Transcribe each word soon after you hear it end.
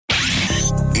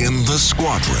in the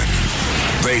squadron.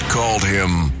 They called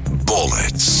him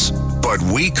Bullets, but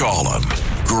we call him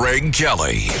Greg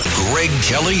Kelly. Greg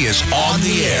Kelly is on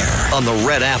the air on the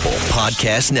Red Apple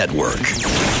Podcast Network.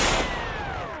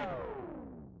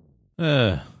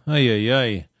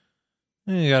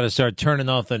 You got to start turning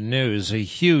off the news. A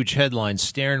huge headline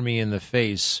staring me in the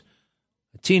face.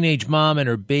 A teenage mom and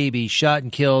her baby shot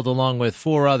and killed along with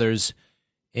 4 others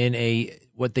in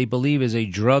what they believe is a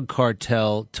drug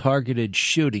cartel targeted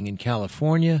shooting in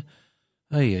California.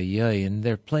 And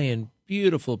they're playing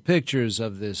beautiful pictures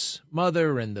of this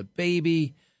mother and the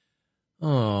baby.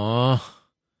 Aww.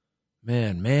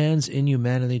 Man, man's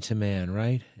inhumanity to man,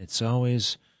 right?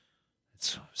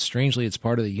 Strangely, it's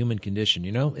part of the human condition,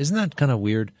 you know? Isn't that kind of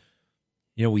weird?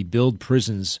 You know, we build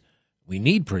prisons. We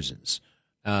need prisons.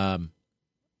 And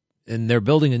they're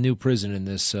building a new prison in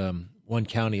this one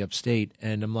county upstate.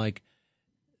 And I'm like,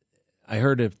 I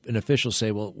heard an official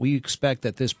say, well, we expect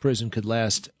that this prison could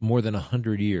last more than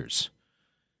 100 years.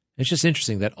 It's just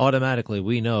interesting that automatically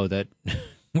we know that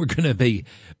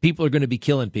people are going to be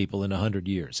killing people in 100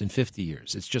 years, in 50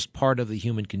 years. It's just part of the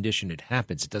human condition. It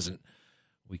happens.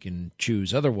 We can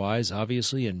choose otherwise,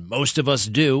 obviously, and most of us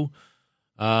do.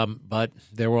 But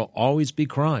there will always be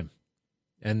crime,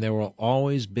 and there will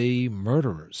always be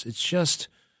murderers. It's just,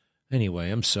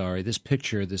 anyway, I'm sorry. This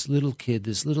picture, this little kid,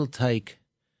 this little tyke,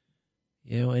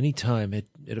 you know, anytime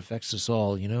it affects us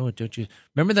all, you know, don't you?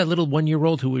 Remember that little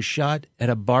 1-year-old who was shot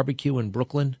at a barbecue in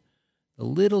Brooklyn? A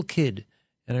little kid.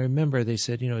 And I remember they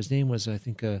said, you know, his name was, I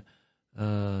think,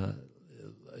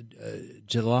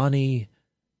 Jelani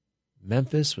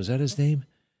Memphis. Was that his name?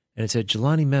 And it said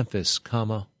Jelani Memphis,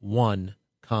 1,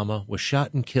 was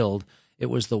shot and killed.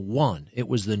 It was the 1. It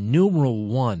was the numeral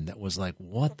 1 that was like,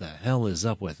 what the hell is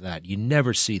up with that? You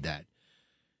never see that.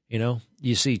 You know,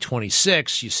 you see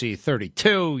 26, you see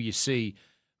 32, you see,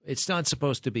 it's not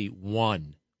supposed to be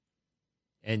 1.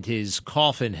 And his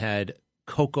coffin had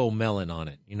Coco Melon on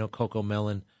it. You know Coco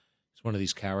Melon? It's one of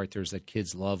these characters that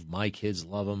kids love. My kids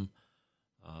love him.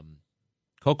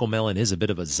 Coco Melon is a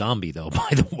bit of a zombie, though, by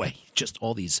the way. Just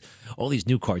all these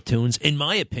new cartoons, in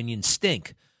my opinion,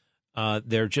 stink.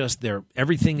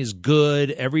 Everything is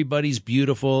good. Everybody's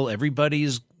beautiful.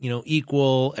 Everybody's,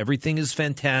 equal. Everything is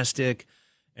fantastic.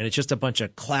 And it's just a bunch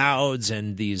of clouds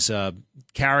and these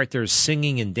characters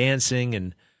singing and dancing.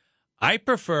 And I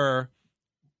prefer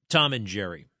Tom and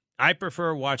Jerry. I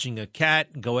prefer watching a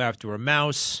cat go after a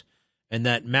mouse, and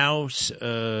that mouse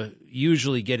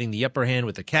usually getting the upper hand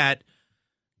with the cat,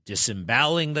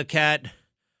 disemboweling the cat,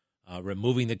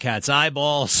 removing the cat's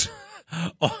eyeballs,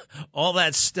 all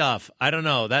that stuff. I don't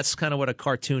know. That's kind of what a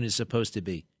cartoon is supposed to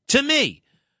be. To me,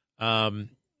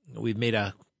 we've made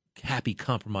a happy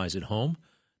compromise at home.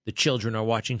 The children are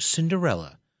watching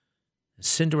Cinderella.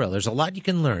 There's a lot you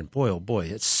can learn. Boy, oh boy,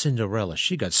 it's Cinderella.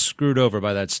 She got screwed over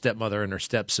by that stepmother and her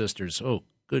stepsisters. Oh,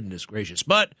 goodness gracious.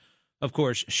 But, of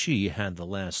course, she had the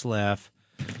last laugh.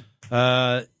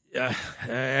 I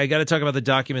got to talk about the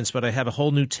documents, but I have a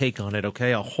whole new take on it,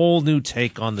 okay? A whole new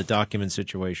take on the document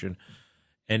situation.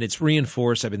 And it's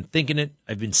reinforced. I've been thinking it.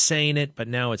 I've been saying it, but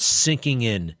now it's sinking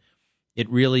in. It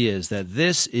really is that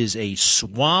this is a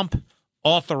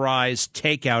swamp-authorized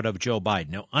takeout of Joe Biden.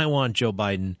 Now, I want Joe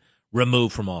Biden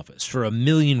removed from office for a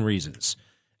million reasons.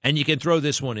 And you can throw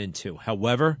this one in, too.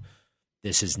 However,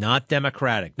 this is not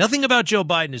democratic. Nothing about Joe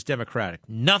Biden is democratic.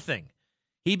 Nothing.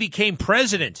 He became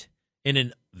president in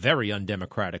a very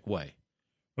undemocratic way.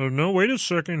 No, wait a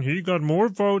second. He got more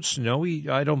votes. No,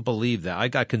 I don't believe that. I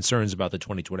got concerns about the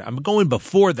 2020. I'm going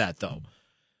before that, though.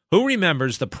 Who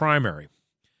remembers the primary?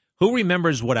 Who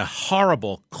remembers what a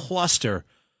horrible cluster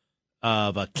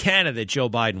of a candidate Joe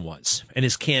Biden was and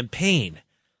his campaign?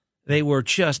 They were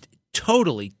just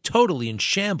totally in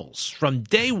shambles from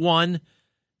day one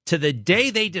to the day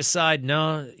they decide,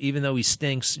 no, even though he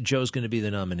stinks, Joe's going to be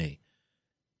the nominee.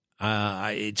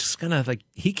 It's kind of like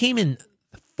he came in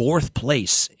 4th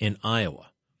place in Iowa.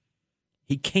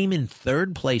 He came in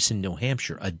 3rd place in New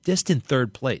Hampshire, a distant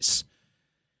 3rd place.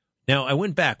 Now, I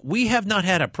went back. We have not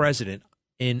had a president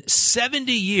in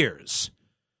 70 years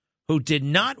who did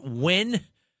not win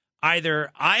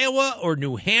either Iowa or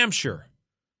New Hampshire,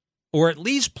 or at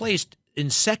least placed in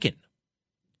 2nd.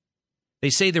 They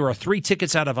say there are 3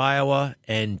 tickets out of Iowa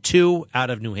and 2 out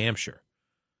of New Hampshire.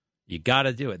 You got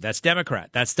to do it. That's Democrat.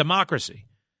 That's democracy.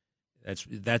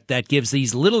 That gives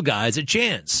these little guys a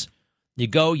chance. You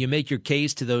go, you make your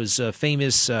case to those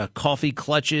famous coffee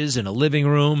clutches in a living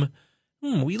room.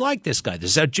 We like this guy.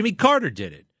 This is how Jimmy Carter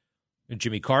did it. And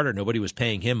Jimmy Carter, nobody was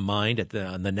paying him mind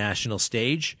on the national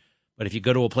stage. But if you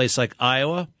go to a place like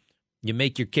Iowa, you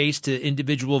make your case to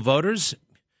individual voters,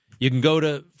 You can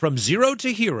go from zero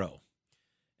to hero.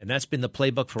 And that's been the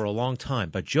playbook for a long time.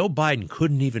 But Joe Biden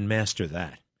couldn't even master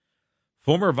that.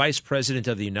 Former vice president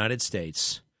of the United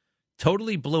States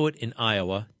totally blew it in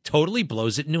Iowa, totally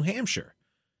blows it in New Hampshire.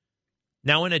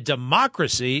 Now, in a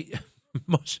democracy,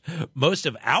 most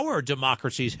of our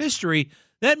democracy's history,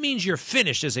 that means you're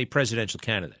finished as a presidential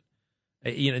candidate.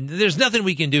 There's nothing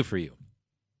we can do for you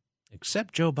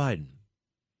except Joe Biden.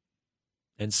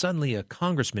 And suddenly a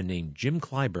congressman named Jim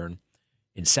Clyburn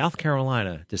in South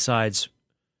Carolina decides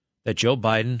that Joe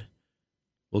Biden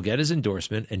will get his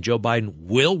endorsement and Joe Biden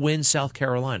will win South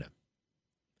Carolina.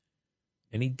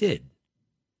 And he did.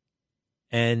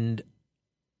 And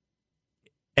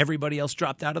everybody else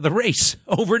dropped out of the race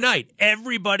overnight.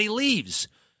 Everybody leaves.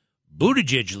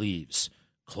 Buttigieg leaves.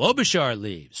 Klobuchar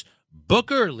leaves.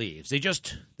 Booker leaves.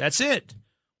 That's it.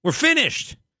 We're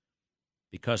finished.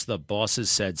 Because the bosses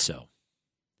said so.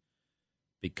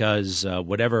 Because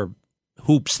whatever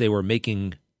hoops they were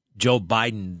making Joe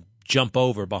Biden jump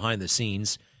over behind the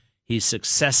scenes, he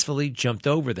successfully jumped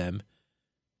over them,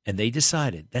 and they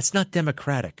decided that's not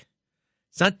democratic.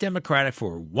 It's not democratic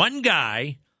for one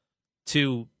guy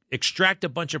to extract a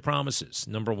bunch of promises.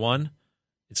 Number one,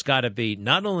 it's got to be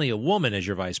not only a woman as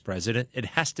your vice president, it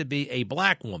has to be a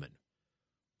black woman.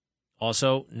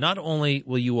 Also, not only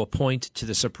will you appoint to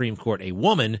the Supreme Court a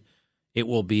woman, it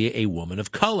will be a woman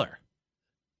of color.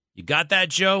 You got that,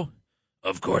 Joe?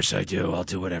 Of course I do. I'll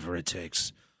do whatever it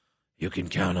takes. You can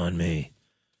count on me.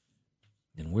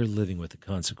 And we're living with the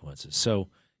consequences. So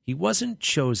he wasn't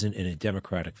chosen in a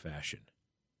democratic fashion.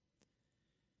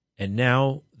 And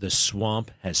now the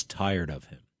swamp has tired of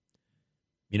him.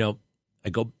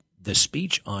 The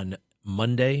speech on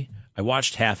Monday, I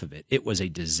watched half of it. It was a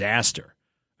disaster.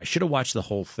 I should have watched the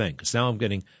whole thing because now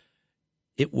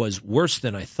it was worse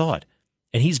than I thought.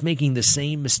 And he's making the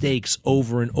same mistakes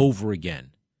over and over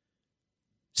again,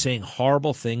 saying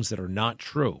horrible things that are not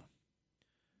true.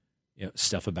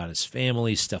 Stuff about his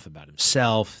family, stuff about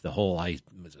himself, the whole I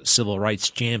was a civil rights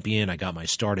champion. I got my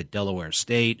start at Delaware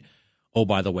State. Oh,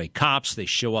 by the way, cops, they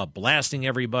show up blasting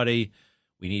everybody.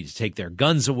 We need to take their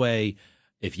guns away.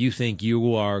 If you think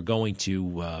you are going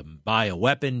to buy a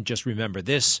weapon, just remember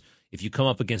this. If you come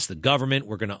up against the government,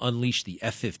 we're going to unleash the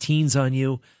F-15s on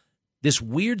you. This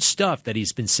weird stuff that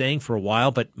he's been saying for a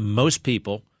while, but most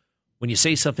people, when you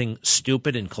say something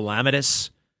stupid and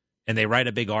calamitous and they write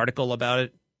a big article about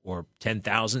it, or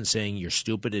 10,000 saying you're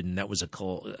stupid and that was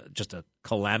just a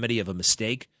calamity of a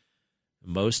mistake,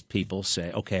 most people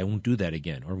say, okay, I won't do that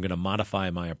again, or I'm going to modify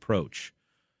my approach.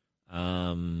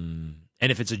 And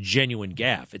if it's a genuine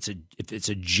gaffe, if it's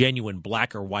a genuine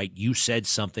black or white, you said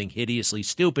something hideously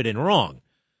stupid and wrong,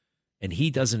 and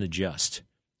he doesn't adjust,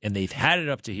 and they've had it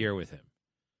up to here with him.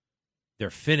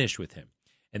 They're finished with him.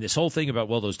 And this whole thing about,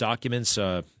 those documents,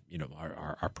 our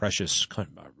precious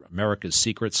America's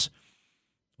secrets.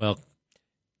 Well,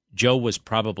 Joe was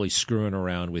probably screwing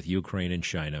around with Ukraine and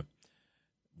China.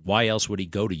 Why else would he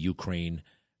go to Ukraine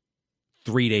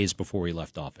 3 days before he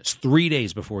left office, 3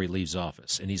 days before he leaves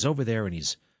office? And he's over there and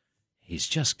he's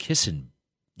just kissing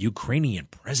Ukrainian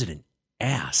president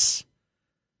ass.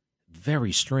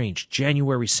 Very strange.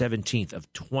 January 17th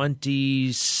of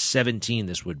 2017,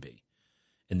 this would be.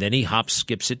 And then he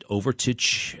skips it over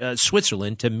to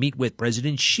Switzerland to meet with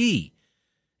President Xi.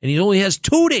 And he only has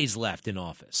 2 days left in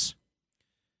office.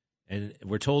 And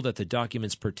we're told that the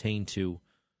documents pertain to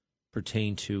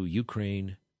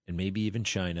Ukraine and maybe even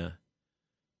China.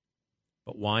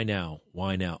 But why now?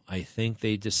 Why now? I think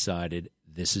they decided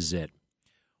this is it.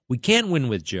 We can't win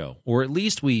with Joe, or at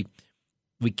least we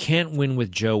can't win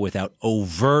with Joe without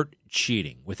overt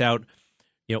cheating, without,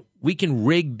 we can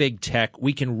rig big tech,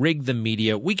 we can rig the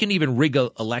media, we can even rig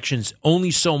elections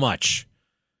only so much.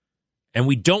 And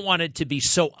we don't want it to be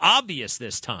so obvious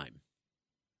this time.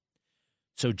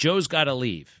 So Joe's got to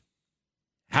leave.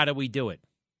 How do we do it?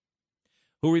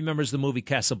 Who remembers the movie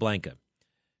Casablanca?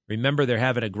 Remember they're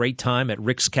having a great time at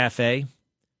Rick's Cafe?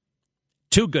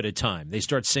 Too good a time. They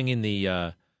start singing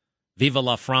the Viva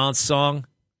la France song,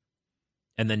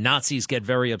 and the Nazis get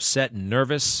very upset and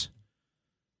nervous.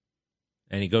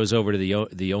 And he goes over to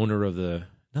the owner of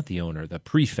the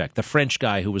prefect, the French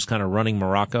guy who was kind of running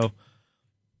Morocco.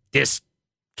 This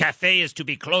cafe is to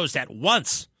be closed at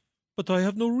once. But I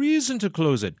have no reason to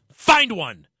close it. Find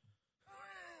one.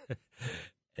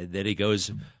 And then he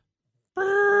goes,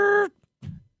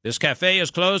 this cafe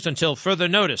is closed until further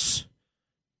notice.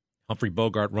 Humphrey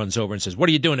Bogart runs over and says, what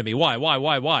are you doing to me? Why?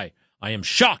 I am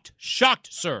shocked,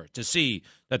 sir, to see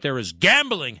that there is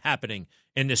gambling happening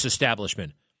in this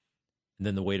establishment. And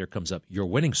then the waiter comes up, you're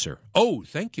winning, sir. Oh,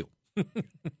 thank you.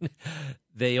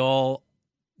 They all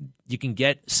you can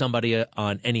get somebody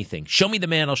on anything. Show me the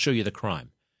man, I'll show you the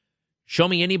crime. Show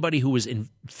me anybody who was in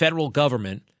federal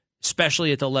government,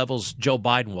 especially at the levels Joe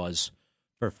Biden was,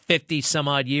 for 50 some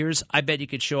odd years. I bet you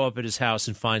could show up at his house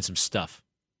and find some stuff,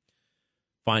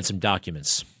 find some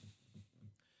documents.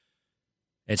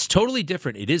 It's totally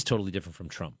different. It is totally different from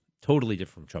Trump. Totally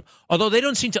different from Trump. Although they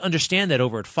don't seem to understand that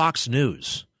over at Fox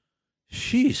News.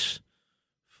 Jeez.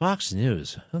 Fox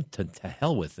News. To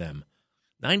hell with them.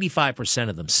 95%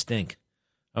 of them stink.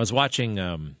 I was watching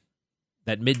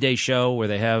that midday show where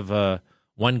they have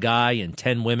one guy and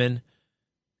 10 women.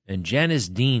 And Janice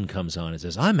Dean comes on and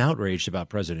says, I'm outraged about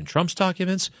President Trump's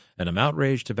documents, and I'm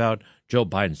outraged about Joe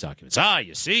Biden's documents.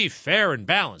 You see, fair and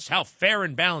balanced. How fair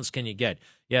and balanced can you get?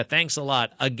 Yeah, thanks a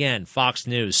lot. Again, Fox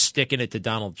News sticking it to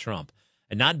Donald Trump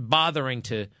and not bothering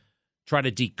to try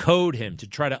to decode him, to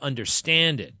try to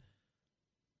understand it.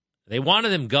 They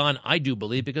wanted him gone, I do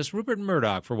believe, because Rupert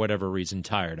Murdoch, for whatever reason,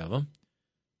 tired of him.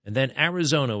 And then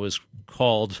Arizona was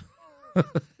called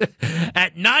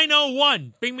at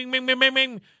 9:01. Bing, bing, bing, bing, bing,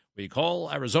 bing. We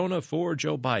call Arizona for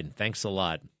Joe Biden. Thanks a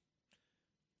lot.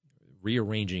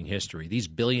 Rearranging history. These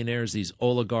billionaires, these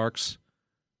oligarchs,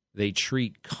 they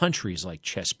treat countries like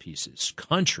chess pieces.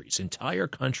 Countries, entire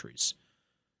countries.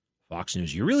 Fox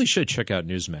News. You really should check out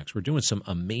Newsmax. We're doing some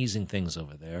amazing things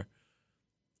over there.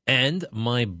 And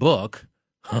my book,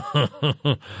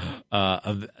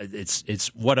 it's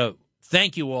what a...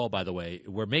 Thank you all, by the way.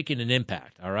 We're making an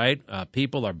impact, all right?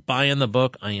 People are buying the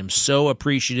book. I am so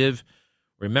appreciative.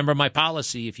 Remember my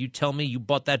policy. If you tell me you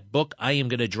bought that book, I am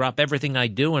going to drop everything I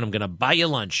do, and I'm going to buy you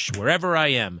lunch wherever I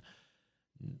am.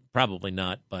 Probably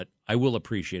not, but I will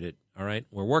appreciate it, all right?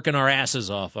 We're working our asses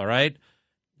off, all right?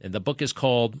 And the book is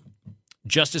called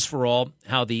Justice for All,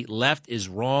 How the Left is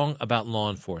Wrong About Law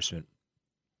Enforcement.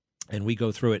 And we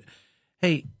go through it.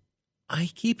 Hey, I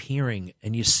keep hearing,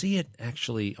 and you see it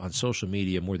actually on social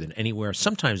media more than anywhere,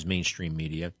 sometimes mainstream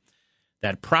media,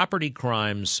 that property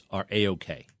crimes are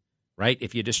A-OK, right?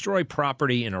 If you destroy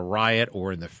property in a riot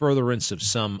or in the furtherance of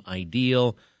some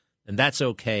ideal, then that's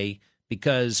okay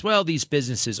because, well, these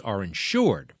businesses are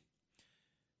insured.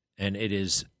 And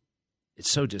it's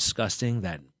so disgusting,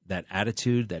 that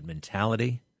attitude, that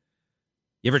mentality.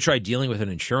 You ever tried dealing with an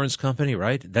insurance company,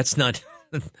 right? That's not...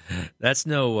 That's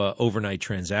no overnight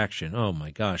transaction. Oh,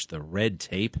 my gosh, the red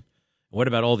tape. What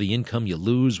about all the income you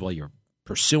lose while you're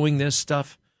pursuing this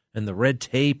stuff? And the red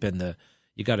tape and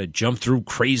you got to jump through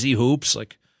crazy hoops.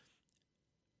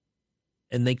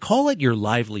 And they call it your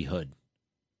livelihood.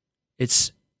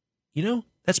 It's,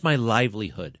 that's my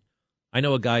livelihood. I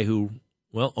know a guy who,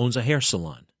 owns a hair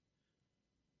salon.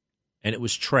 And it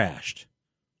was trashed.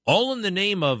 All in the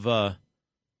name of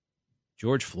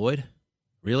George Floyd?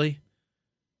 Really?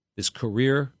 This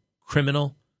career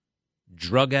criminal,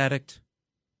 drug addict,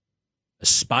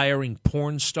 aspiring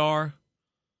porn star.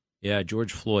 Yeah,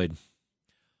 George Floyd,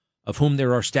 of whom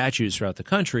there are statues throughout the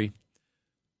country,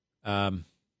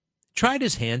 tried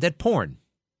his hand at porn.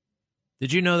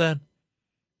 Did you know that?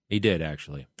 He did,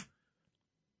 actually.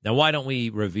 Now, why don't we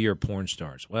revere porn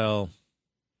stars? Well,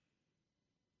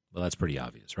 that's pretty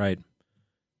obvious, right?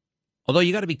 Although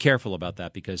you got to be careful about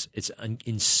that because it's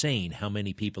insane how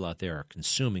many people out there are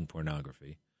consuming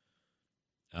pornography.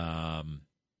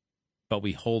 But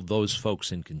we hold those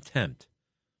folks in contempt.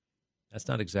 That's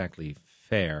not exactly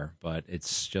fair, but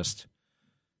it's just,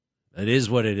 it is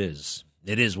what it is.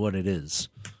 It is what it is.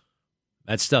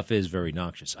 That stuff is very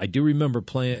noxious. I do remember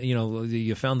playing,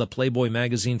 you found the Playboy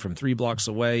magazine from 3 blocks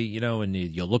away, and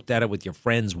you looked at it with your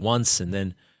friends once and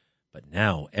then... But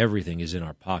now everything is in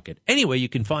our pocket. Anyway, you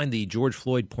can find the George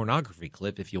Floyd pornography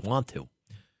clip if you want to.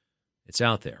 It's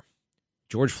out there.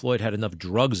 George Floyd had enough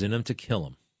drugs in him to kill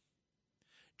him.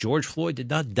 George Floyd did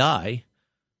not die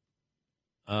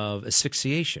of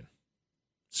asphyxiation.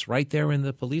 It's right there in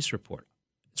the police report.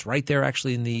 It's right there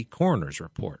actually in the coroner's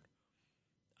report.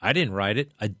 I didn't write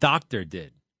it. A doctor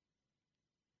did.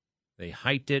 They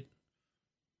hyped it.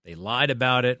 They lied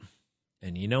about it.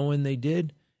 And you know when they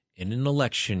did? In an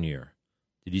election year.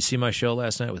 Did you see my show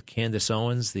last night with Candace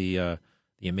Owens, the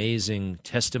amazing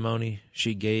testimony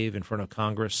she gave in front of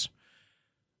Congress?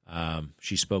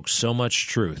 She spoke so much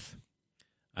truth.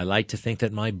 I like to think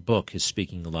that my book is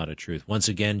speaking a lot of truth. Once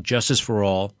again, Justice for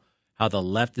All, How the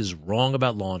Left is Wrong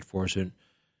About Law Enforcement.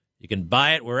 You can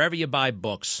buy it wherever you buy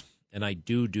books, and I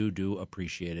do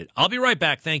appreciate it. I'll be right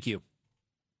back. Thank you.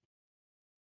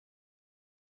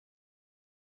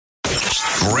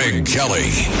 Greg Kelly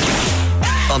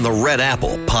on the Red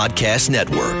Apple Podcast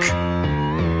Network.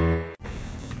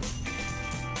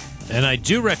 And I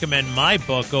do recommend my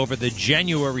book over the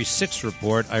January 6th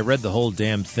report. I read the whole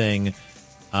damn thing.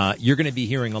 You're going to be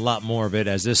hearing a lot more of it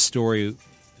as this story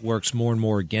works more and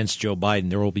more against Joe Biden.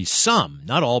 There will be some,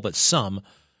 not all, but some,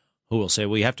 who will say,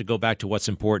 well, you have to go back to what's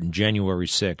important, January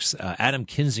 6th. Adam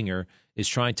Kinzinger is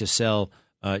trying to sell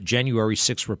January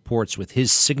 6th reports with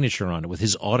his signature on it, with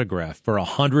his autograph, for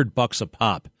 $100 a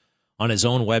pop on his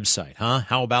own website.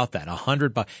 How about that?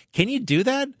 $100. Can you do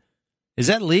that? Is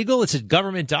that legal? It's a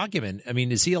government document. I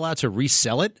mean, is he allowed to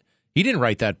resell it? He didn't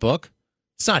write that book.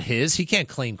 It's not his. He can't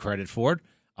claim credit for it.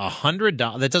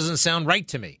 $100. That doesn't sound right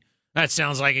to me. That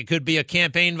sounds like it could be a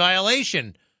campaign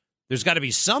violation. There's got to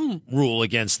be some rule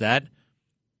against that.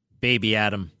 Baby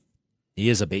Adam. He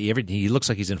is a baby. He looks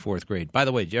like he's in fourth grade. By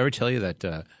the way, did I ever tell you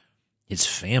that his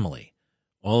family,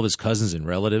 all of his cousins and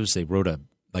relatives, they wrote a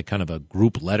kind of a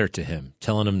group letter to him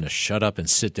telling him to shut up and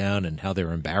sit down and how they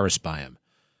were embarrassed by him.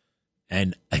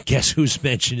 And I guess who's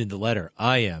mentioned in the letter?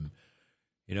 I am.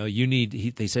 You know,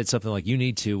 they said something like, you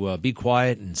need to be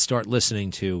quiet and start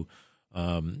listening to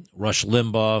Rush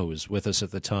Limbaugh, who was with us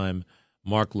at the time,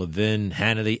 Mark Levin,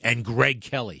 Hannity, and Greg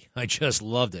Kelly. I just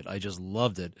loved it.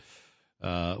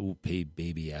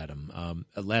 Baby Adam.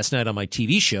 Last night on my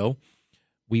TV show,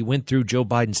 we went through Joe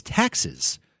Biden's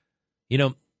taxes. You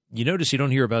know, you notice you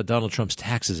don't hear about Donald Trump's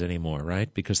taxes anymore,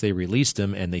 right? Because they released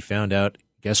them and they found out,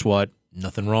 guess what?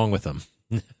 Nothing wrong with them.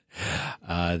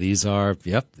 These are,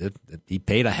 he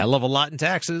paid a hell of a lot in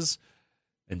taxes.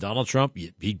 And Donald Trump,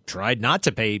 he tried not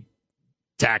to pay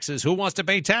taxes. Who wants to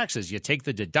pay taxes? You take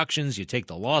the deductions, you take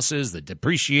the losses, the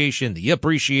depreciation, the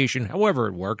appreciation, however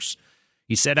it works.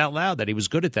 He said out loud that he was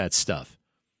good at that stuff.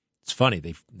 It's funny.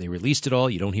 They released it all.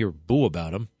 You don't hear boo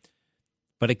about him.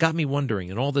 But it got me wondering,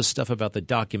 and all this stuff about the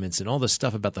documents and all this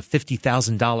stuff about the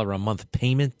 $50,000 a month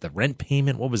payment, the rent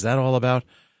payment, what was that all about?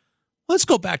 Let's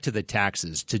go back to the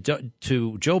taxes, to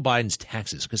Joe Biden's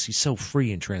taxes, because he's so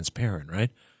free and transparent, right?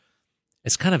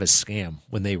 It's kind of a scam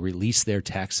when they release their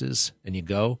taxes and you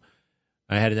go.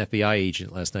 I had an FBI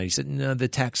agent last night. He said, no, the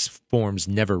tax forms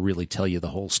never really tell you the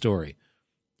whole story.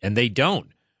 And they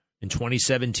don't. In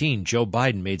 2017, Joe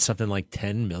Biden made something like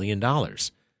 $10 million.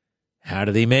 How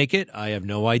did he make it? I have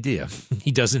no idea.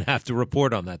 He doesn't have to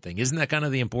report on that thing. Isn't that kind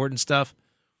of the important stuff?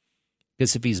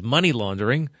 Because if he's money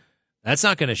laundering, that's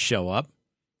not going to show up.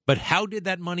 But how did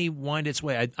that money wind its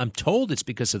way? I'm told it's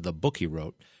because of the book he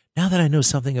wrote. Now that I know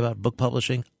something about book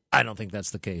publishing, I don't think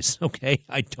that's the case. Okay?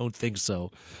 I don't think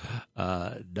so.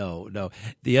 No.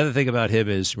 The other thing about him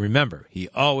is, remember, he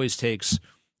always takes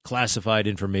classified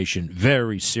information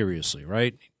very seriously,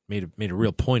 right? Made a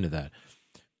real point of that.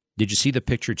 Did you see the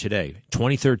picture today?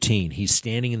 2013, he's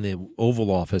standing in the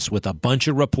Oval Office with a bunch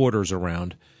of reporters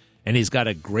around, and he's got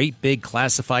a great big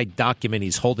classified document.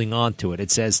 He's holding on to it.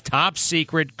 It says top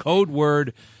secret, code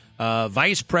word,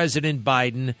 Vice President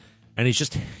Biden, and he's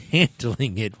just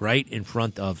handling it right in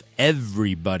front of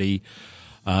everybody.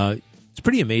 It's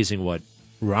pretty amazing what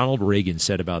Ronald Reagan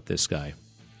said about this guy.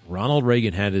 Ronald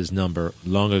Reagan had his number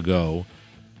long ago.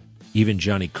 Even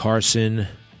Johnny Carson,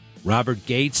 Robert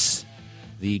Gates,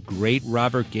 the great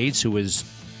Robert Gates, who was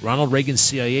Ronald Reagan's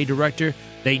CIA director.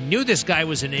 They knew this guy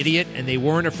was an idiot, and they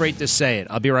weren't afraid to say it.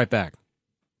 I'll be right back.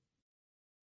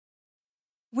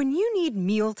 When you need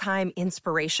mealtime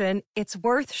inspiration, it's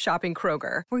worth shopping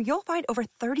Kroger, where you'll find over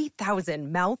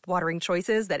 30,000 mouth-watering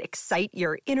choices that excite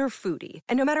your inner foodie.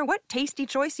 And no matter what tasty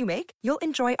choice you make, you'll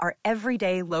enjoy our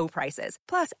everyday low prices,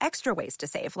 plus extra ways to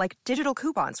save, like digital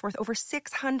coupons worth over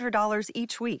 $600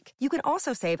 each week. You can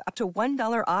also save up to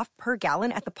 $1 off per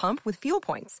gallon at the pump with fuel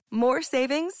points. More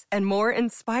savings and more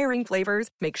inspiring flavors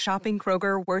make shopping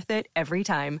Kroger worth it every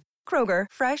time. Kroger,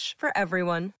 fresh for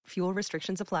everyone. Fuel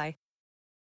restrictions apply.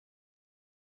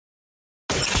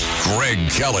 Greg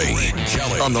Kelly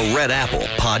on the Red Apple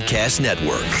Podcast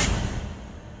Network.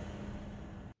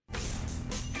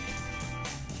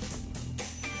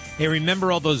 Hey,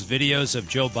 remember all those videos of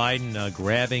Joe Biden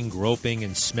grabbing, groping,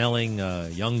 and smelling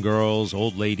young girls,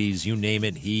 old ladies, you name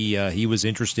it? He was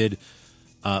interested.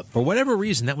 For whatever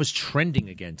reason, that was trending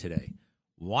again today.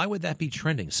 Why would that be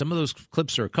trending? Some of those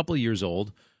clips are a couple of years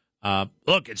old.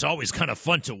 Look, it's always kind of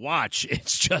fun to watch.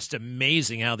 It's just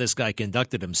amazing how this guy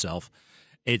conducted himself.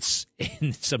 And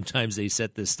sometimes they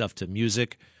set this stuff to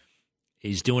music.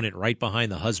 He's doing it right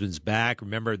behind the husband's back.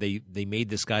 Remember, they made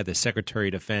this guy the Secretary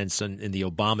of Defense in the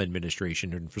Obama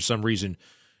administration. And for some reason,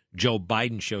 Joe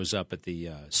Biden shows up at the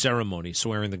ceremony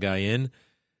swearing the guy in.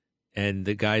 And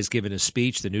the guy's giving a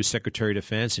speech, the new Secretary of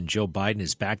Defense, and Joe Biden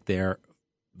is back there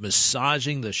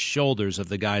massaging the shoulders of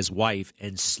the guy's wife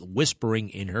and whispering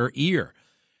in her ear.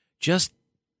 Just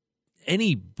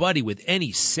anybody with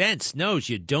any sense knows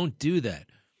you don't do that.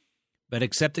 But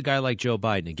except a guy like Joe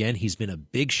Biden. Again, he's been a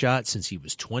big shot since he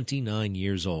was 29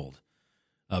 years old.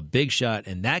 A big shot,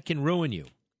 and that can ruin you.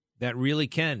 That really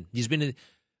can.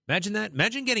 Imagine that.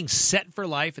 Imagine getting set for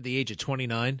life at the age of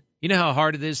 29. You know how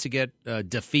hard it is to get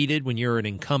defeated when you're an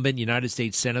incumbent United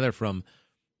States Senator from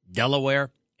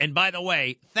Delaware? And by the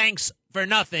way, thanks for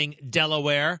nothing,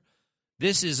 Delaware.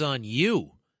 This is on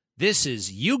you.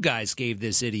 You guys gave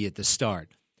this idiot the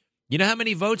start. You know how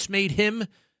many votes made him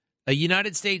a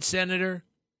United States Senator?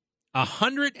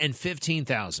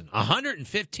 115,000.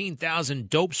 115,000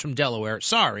 dopes from Delaware.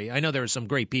 Sorry, I know there are some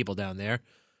great people down there,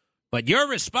 but you're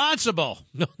responsible.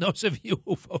 Those of you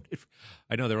who voted.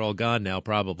 I know they're all gone now,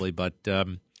 probably, but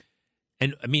and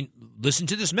I mean, listen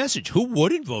to this message. Who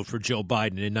wouldn't vote for Joe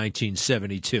Biden in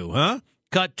 1972? Huh?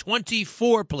 Cut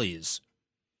 24, please.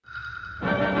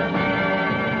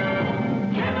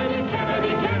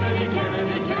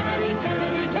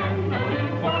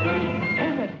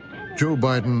 Joe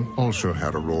Biden also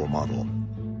had a role model.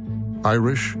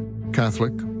 Irish,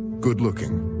 Catholic,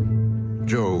 good-looking.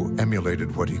 Joe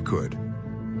emulated what he could.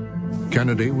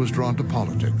 Kennedy was drawn to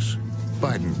politics.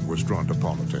 Biden was drawn to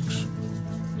politics.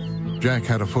 Jack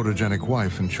had a photogenic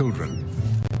wife and children.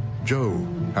 Joe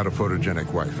had a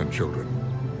photogenic wife and children.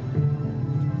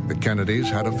 The Kennedys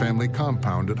had a family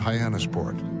compound at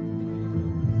Hyannisport.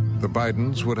 The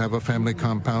Bidens would have a family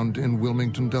compound in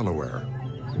Wilmington, Delaware.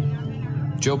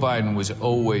 Joe Biden was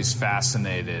always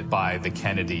fascinated by the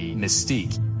Kennedy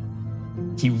mystique.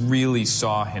 He really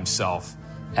saw himself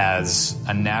as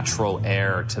a natural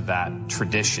heir to that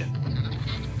tradition.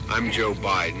 I'm Joe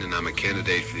Biden, and I'm a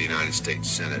candidate for the United States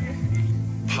Senate.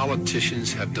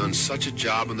 Politicians have done such a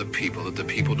job on the people that the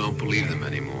people don't believe them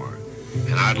anymore.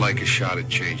 And I'd like a shot at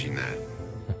changing that.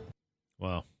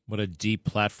 Wow, what a deep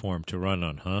platform to run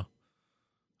on, huh?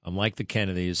 I'm like the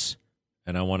Kennedys,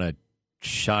 and I want a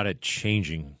shot at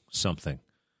changing something,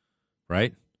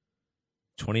 right?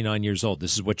 29 years old.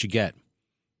 This is what you get.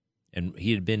 And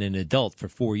he had been an adult for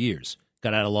 4 years.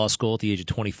 Got out of law school at the age of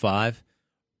 25.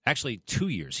 Actually, 2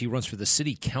 years. He runs for the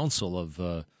city council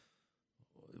of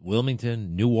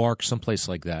Wilmington, Newark, someplace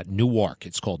like that. Newark.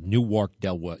 It's called Newark,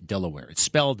 Delaware. It's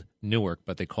spelled Newark,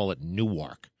 but they call it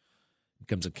Newark.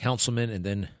 Becomes a councilman, and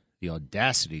then the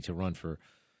audacity to run for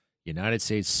United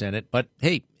States Senate. But,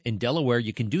 hey, in Delaware,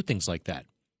 you can do things like that.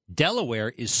 Delaware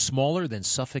is smaller than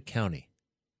Suffolk County.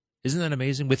 Isn't that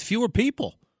amazing? With fewer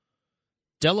people.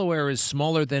 Delaware is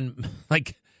smaller than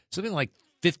something like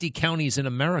 50 counties in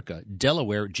America.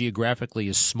 Delaware geographically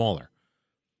is smaller.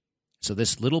 So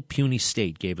this little puny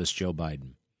state gave us Joe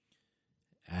Biden.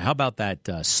 How about that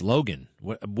slogan?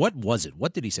 What was it?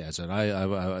 What did he say? I said,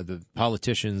 the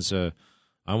politicians, I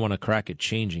want to crack at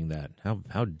changing that.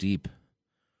 How deep?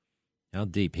 How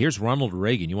deep? Here's Ronald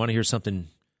Reagan. You want to hear something?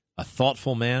 A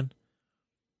thoughtful man?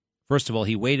 First of all,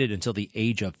 he waited until the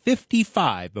age of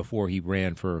 55 before he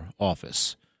ran for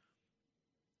office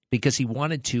because he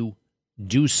wanted to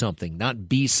do something, not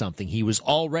be something. He was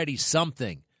already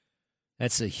something.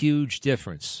 That's a huge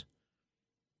difference.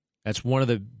 That's one of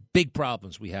the big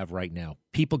problems we have right now.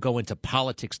 People go into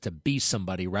politics to be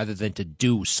somebody rather than to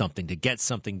do something, to get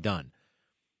something done.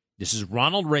 This is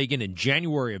Ronald Reagan in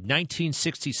January of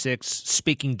 1966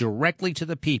 speaking directly to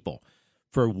the people.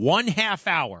 For 1/2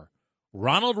 hour,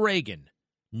 Ronald Reagan,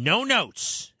 no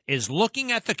notes, is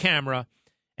looking at the camera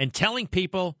and telling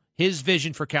people his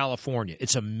vision for California.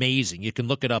 It's amazing. You can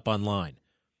look it up online.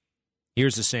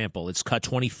 Here's a sample. It's cut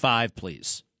 25,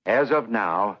 please. As of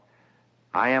now,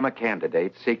 I am a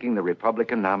candidate seeking the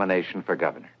Republican nomination for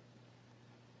governor.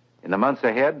 In the months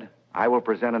ahead, I will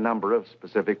present a number of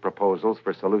specific proposals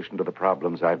for solution to the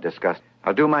problems I've discussed.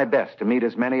 I'll do my best to meet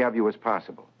as many of you as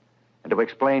possible and to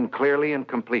explain clearly and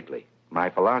completely my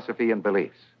philosophy and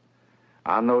beliefs.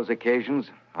 On those occasions,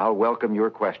 I'll welcome your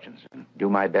questions and do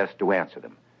my best to answer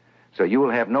them, so you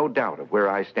will have no doubt of where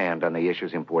I stand on the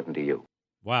issues important to you.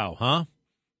 Wow, huh?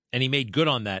 And he made good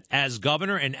on that as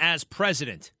governor and as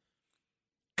president.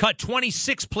 Cut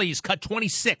 26, please. Cut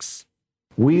 26.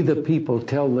 We, the people,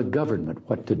 tell the government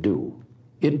what to do.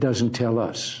 It doesn't tell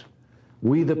us.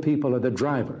 We, the people, are the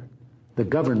driver. The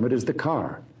government is the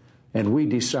car. And we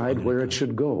decide where it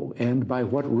should go and by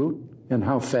what route and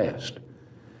how fast.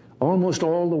 Almost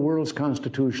all the world's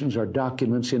constitutions are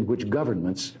documents in which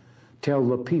governments tell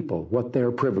the people what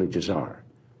their privileges are.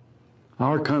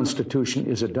 Our Constitution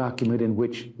is a document in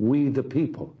which we, the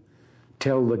people,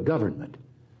 tell the government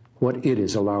what it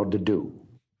is allowed to do.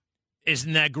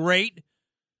 Isn't that great?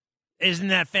 Isn't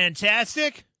that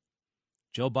fantastic?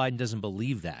 Joe Biden doesn't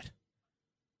believe that.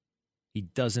 He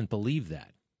doesn't believe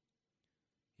that.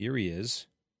 Here he is,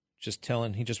 just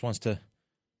telling, he just wants to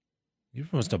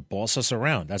boss us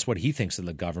around. That's what he thinks of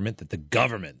the government,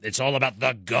 it's all about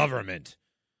the government.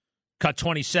 Cut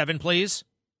 27, please.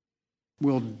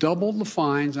 will double the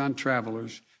fines on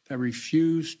travelers that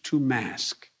refuse to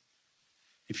mask.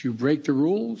 If you break the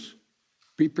rules,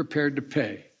 be prepared to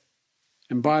pay.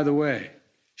 And by the way,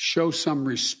 show some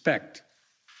respect.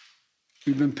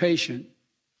 We've been patient,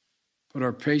 but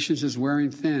our patience is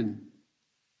wearing thin.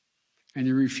 And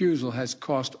your refusal has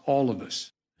cost all of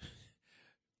us.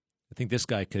 I think this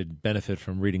guy could benefit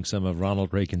from reading some of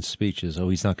Ronald Reagan's speeches. Oh,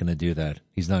 he's not going to do that.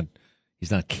 He's not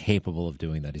capable of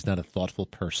doing that. He's not a thoughtful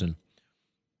person.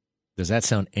 Does that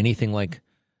sound anything like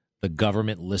the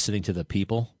government listening to the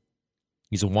people?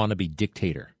 He's a wannabe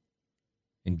dictator.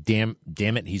 And damn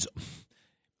it, he's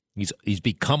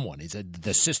become one.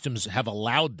 The systems have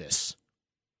allowed this.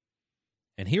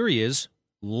 And here he is,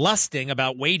 lusting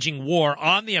about waging war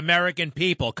on the American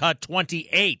people. Cut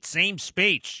 28, same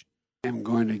speech. I'm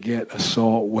going to get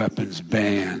assault weapons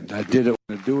banned. I did it.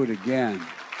 I'm going to do it again.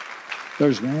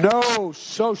 There's no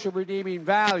social redeeming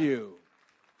value.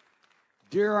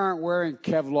 Deer aren't wearing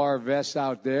Kevlar vests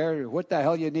out there. What the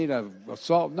hell you need a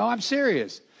assault? No, I'm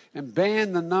serious. And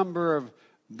ban the number of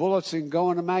bullets that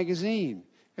go in a magazine.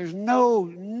 There's no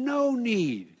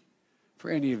need for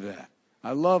any of that.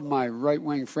 I love my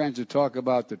right-wing friends who talk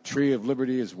about the tree of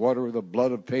liberty is water with the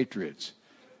blood of patriots.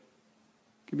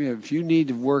 If you need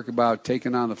to work about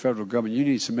taking on the federal government, you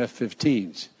need some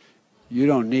F-15s. You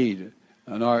don't need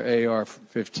an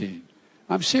AR-15.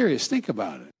 I'm serious. Think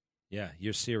about it. Yeah,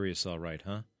 you're serious, all right,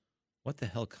 huh? What the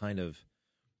hell kind of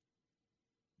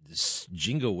this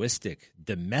domestic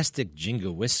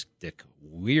jingoistic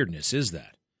weirdness is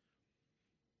that?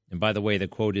 And by the way, the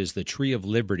quote is, "The tree of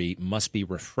liberty must be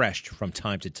refreshed from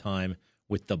time to time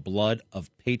with the blood of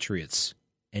patriots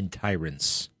and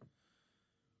tyrants."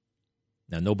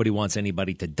 Now, nobody wants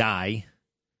anybody to die.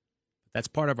 That's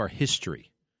part of our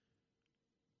history.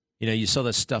 You know, you saw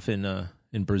this stuff in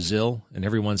Brazil, and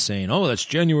everyone's saying, "Oh, that's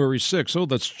January 6th. Oh,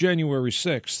 that's January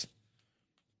 6th."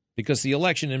 Because the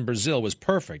election in Brazil was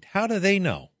perfect. How do they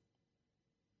know?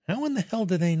 How in the hell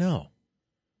do they know?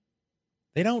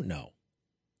 They don't know.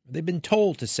 They've been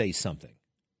told to say something.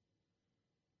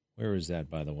 Where is that,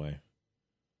 by the way?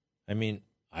 I mean,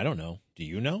 I don't know. Do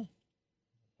you know?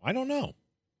 I don't know.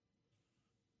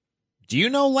 Do you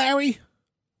know, Larry?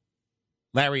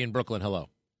 Larry in Brooklyn, hello.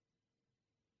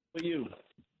 How are you?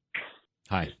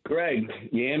 Hi. Greg,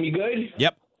 you good?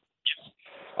 Yep.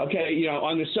 Okay,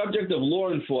 on the subject of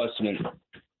law enforcement,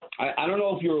 I don't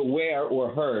know if you're aware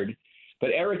or heard, but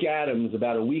Eric Adams,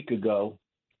 about a week ago,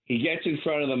 he gets in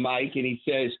front of the mic and he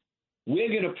says, we're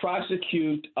going to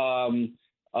prosecute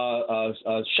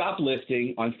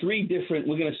shoplifting on we're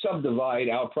going to subdivide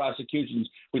our prosecutions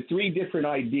with 3 different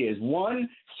ideas. One,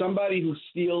 somebody who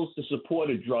steals to support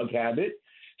a drug habit,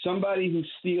 somebody who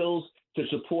steals to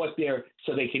support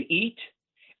so they can eat,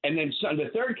 and then the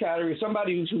third category is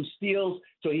somebody who steals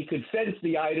so he could fence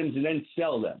the items and then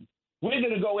sell them. We're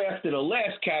going to go after the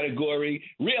last category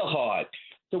real hard.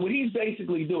 So what he's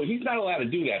basically doing, he's not allowed to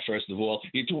do that, first of all.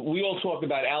 We all talk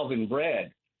about Alvin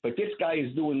Bragg, but this guy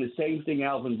is doing the same thing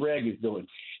Alvin Bragg is doing.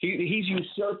 He's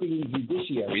usurping the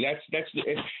judiciary.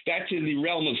 That's in the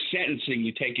realm of sentencing.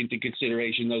 You take into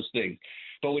consideration those things.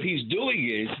 But what he's doing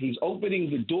is he's opening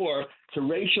the door to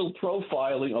racial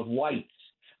profiling of whites.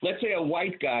 Let's say a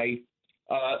white guy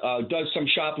does some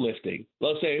shoplifting.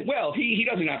 They'll say, well, he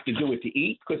doesn't have to do it to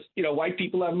eat because, white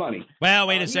people have money. Well,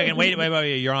 wait a second. Wait.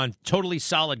 You're on totally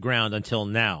solid ground until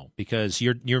now because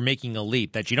you're making a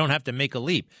leap that you don't have to make a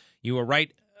leap. You were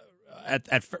right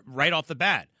right off the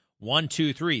bat. 1,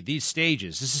 2, 3. These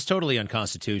stages. This is totally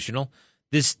unconstitutional.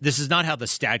 This is not how the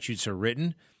statutes are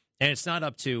written, and it's not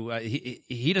up to.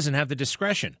 He doesn't have the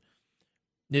discretion.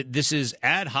 This is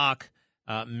ad hoc.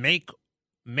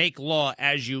 Make law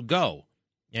as you go.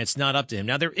 And it's not up to him.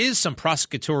 Now, there is some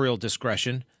prosecutorial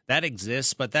discretion. That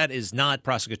exists, but that is not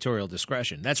prosecutorial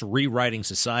discretion. That's rewriting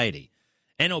society.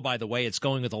 And, oh, by the way, it's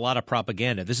going with a lot of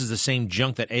propaganda. This is the same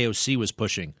junk that AOC was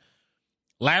pushing.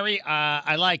 Larry,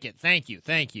 I like it. Thank you.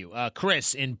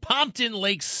 Chris, in Pompton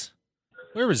Lakes.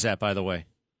 Where is that, by the way?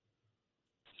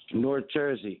 North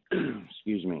Jersey.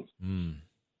 Excuse me.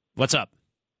 What's up?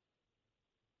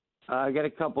 I got a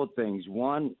couple of things.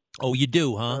 One. Oh, you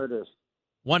do, huh? Curtis.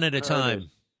 One at a time.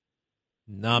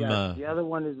 The other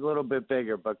one is a little bit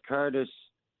bigger, but Curtis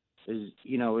is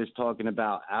talking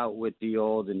about out with the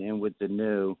old and in with the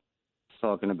new,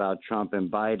 talking about Trump and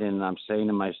Biden. And I'm saying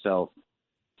to myself,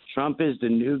 Trump is the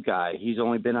new guy. He's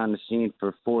only been on the scene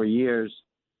for 4 years,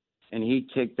 and he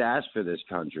kicked ass for this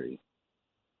country.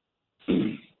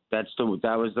 That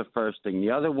was the first thing.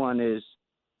 The other one is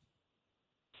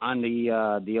on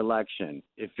the election.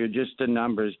 If you're just a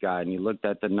numbers guy and you looked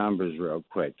at the numbers real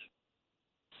quick,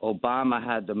 Obama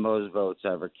had the most votes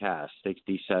ever cast,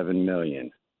 67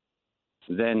 million.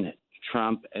 Then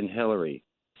Trump and Hillary.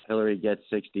 Hillary gets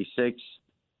 66,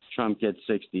 Trump gets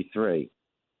 63.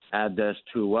 Add those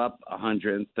two up,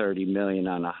 130 million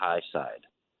on the high side.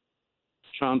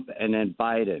 Trump and then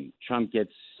Biden. Trump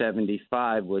gets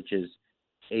 75, which is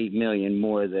 8 million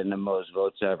more than the most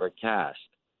votes ever cast.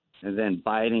 And then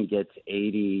Biden gets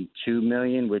 82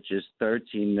 million, which is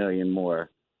 13 million more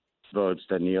votes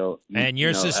than the. And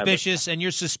you're suspicious, and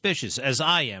you're suspicious, as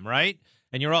I am, right?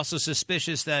 And you're also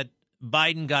suspicious that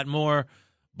Biden got more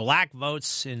black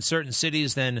votes in certain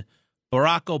cities than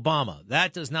Barack Obama.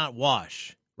 That does not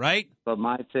wash, right? But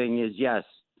my thing is, yes.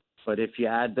 But if you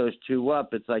add those two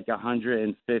up, it's like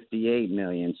 158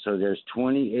 million. So there's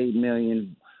 28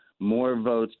 million more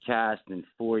votes cast in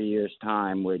 4 years'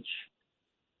 time, which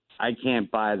I can't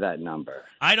buy that number.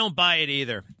 I don't buy it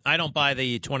either. I don't buy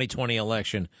the 2020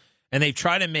 election. And they've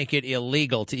tried to make it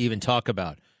illegal to even talk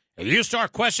about. If you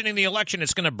start questioning the election,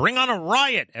 it's going to bring on a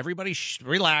riot. Everybody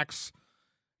relax.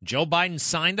 Joe Biden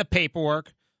signed the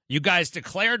paperwork. You guys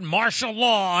declared martial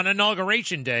law on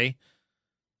Inauguration Day.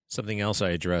 Something else I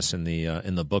address in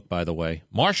the book, by the way.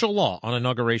 Martial law on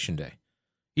Inauguration Day.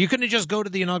 You couldn't just go to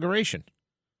the inauguration.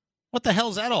 What the hell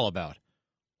is that all about?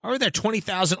 Why are there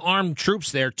 20,000 armed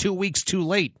troops there 2 weeks too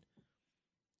late?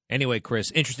 Anyway,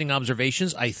 Chris, interesting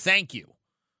observations. I thank you.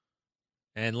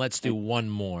 And let's do one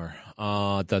more.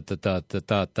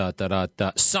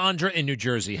 Sandra in New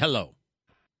Jersey. Hello.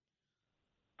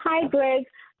 Hi, Greg.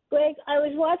 Greg, I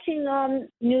was watching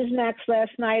Newsmax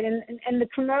last night, and the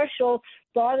commercial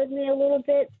bothered me a little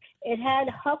bit. It had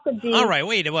Huckabee. All right,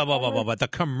 wait. But the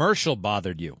commercial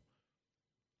bothered you.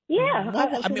 Yeah.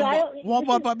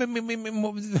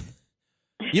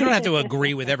 You don't have to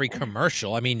agree with every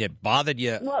commercial. I mean, it bothered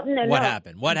you. Well, what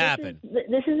happened? What happened?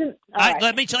 This isn't. Right.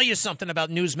 Let me tell you something about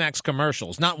Newsmax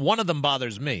commercials. Not one of them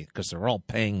bothers me because they're all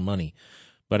paying money.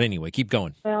 But anyway, keep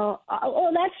going. Well,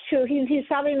 that's true. He's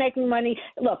probably making money.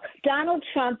 Look, Donald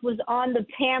Trump was on the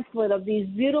pamphlet of these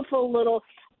beautiful little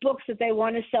books that they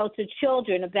want to sell to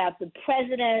children about the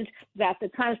president, about the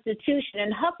Constitution,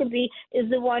 and Huckabee is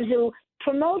the one who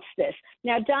promotes this.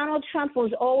 Now, Donald Trump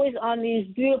was always on these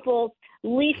beautiful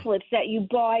leaflets that you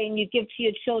buy and you give to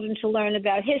your children to learn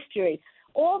about history.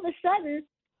 All of a sudden,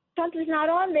 Trump is not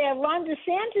on there. Ron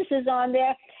DeSantis is on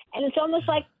there, and it's almost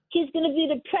like he's going to be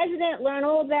the president, learn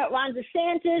all about Ron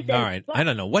DeSantis. All right. I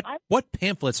don't know. What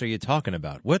pamphlets are you talking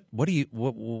about? What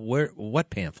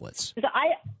pamphlets?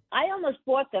 I almost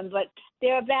bought them, but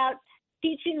they're about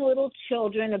teaching little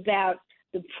children about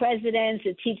the president.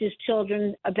 It teaches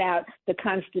children about the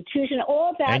Constitution,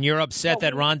 all about. And you're upset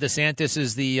that Ron DeSantis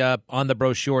is the on the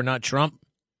brochure, not Trump?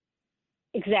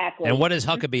 Exactly. And what does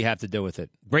Huckabee have to do with it?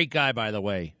 Great guy, by the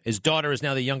way. His daughter is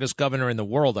now the youngest governor in the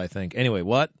world, I think. Anyway,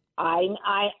 what? I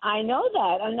know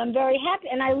that, and I'm very happy,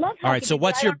 and I love Huckabee. All right, so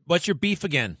what's your beef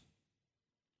again?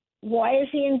 Why is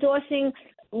he endorsing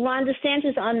Ron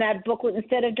DeSantis on that book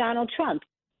instead of Donald Trump?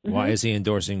 Mm-hmm. Why is he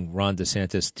endorsing Ron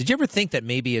DeSantis? Did you ever think that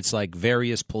maybe it's like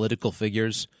various political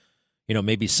figures? You know,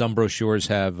 maybe some brochures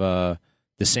have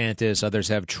DeSantis, others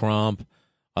have Trump,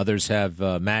 others have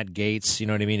Matt Gaetz. You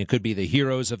know what I mean? It could be the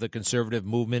heroes of the conservative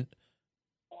movement.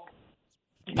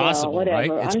 It's possible,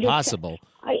 right? It's possible.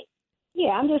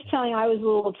 I'm just telling you, I was a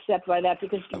little upset by that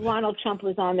because Donald Trump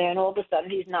was on there, and all of a sudden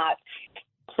he's not.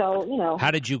 So, you know. How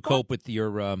did you cope with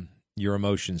your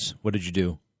emotions? What did you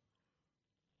do?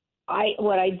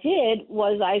 What I did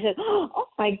was I said, "Oh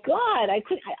my God!"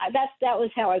 That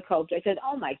was how I coped. I said,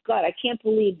 "Oh my God, I can't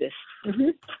believe this." Mm-hmm.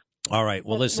 All right.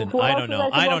 Well, listen. I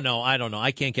don't know.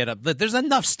 I can't get up. There's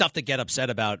enough stuff to get upset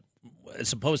about,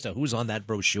 as opposed to who's on that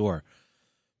brochure.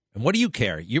 And what do you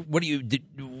care? What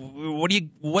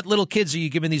little kids are you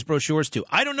giving these brochures to?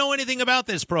 I don't know anything about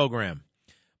this program.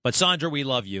 But Sandra, we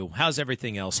love you. How's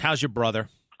everything else? How's your brother?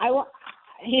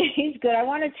 He's good. I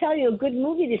want to tell you a good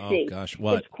movie to see. Oh gosh,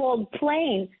 what? It's called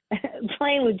Plane.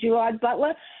 Plane with Gerard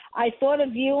Butler. I thought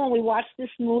of you when we watched this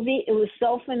movie. It was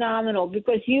so phenomenal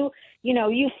because you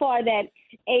fly that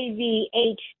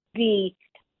AVHB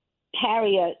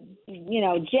Harrier,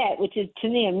 jet, which is to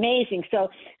me amazing.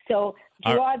 So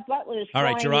Gerard Butler is. All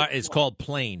right, Gerard. It's called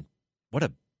Plane. What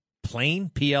a plane?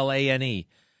 Plane.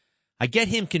 I get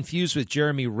him confused with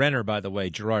Jeremy Renner, by the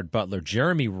way, Gerard Butler.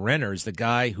 Jeremy Renner is the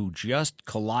guy who just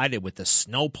collided with the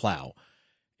snowplow.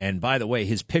 And by the way,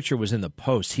 his picture was in the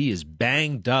Post. He is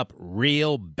banged up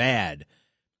real bad.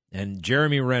 And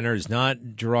Jeremy Renner is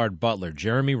not Gerard Butler.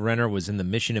 Jeremy Renner was in the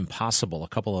Mission Impossible, a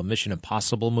couple of Mission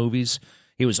Impossible movies.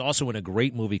 He was also in a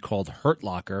great movie called Hurt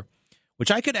Locker,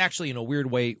 which I could actually, in a weird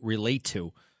way, relate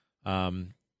to.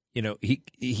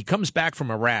 He comes back from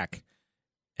Iraq.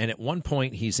 And at one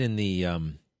point, he's in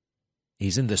the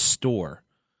store,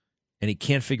 and he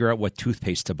can't figure out what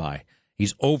toothpaste to buy.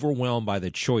 He's overwhelmed by the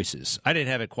choices. I didn't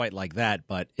have it quite like that,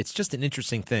 but it's just an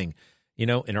interesting thing. You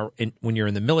know, when you're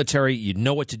in the military, you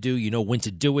know what to do. You know when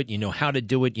to do it. You know how to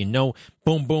do it. You know,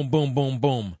 boom, boom, boom, boom,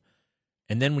 boom.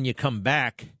 And then when you come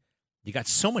back, you got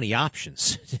so many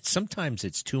options. Sometimes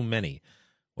it's too many.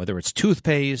 Whether it's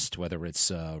toothpaste, whether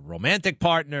it's romantic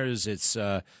partners, it's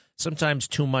sometimes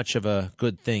too much of a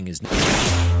good thing.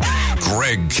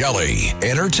 Greg Kelly,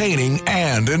 entertaining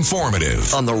and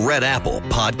informative. On the Red Apple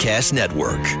Podcast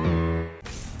Network.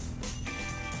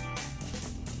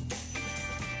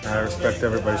 I respect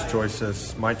everybody's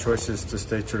choices. My choice is to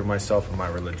stay true to myself and my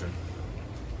religion.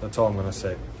 That's all I'm going to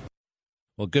say.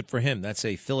 Well, good for him. That's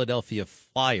a Philadelphia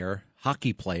Flyer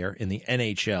hockey player in the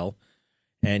NHL.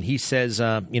 And he says,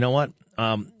 you know what?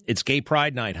 It's Gay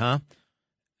Pride Night, huh?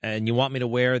 And you want me to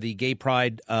wear the Gay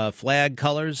Pride flag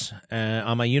colors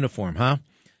on my uniform, huh?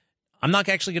 I'm not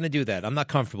actually going to do that. I'm not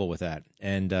comfortable with that.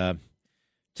 And to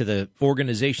the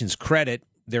organization's credit,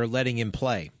 they're letting him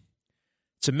play.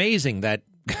 It's amazing that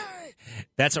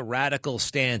that's a radical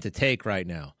stand to take right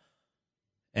now.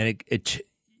 And it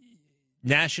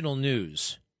national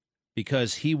news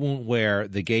because he won't wear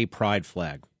the Gay Pride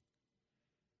flag.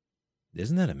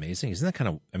 Isn't that amazing? Isn't that kind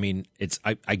of, I mean,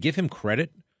 I give him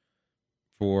credit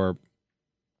for,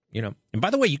 you know, and by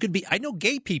the way, I know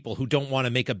gay people who don't want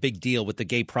to make a big deal with the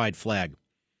Gay Pride flag.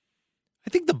 I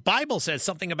think the Bible says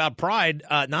something about pride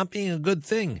not being a good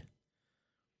thing.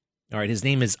 All right, his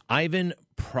name is Ivan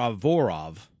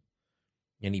Provorov,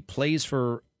 and he plays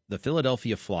for the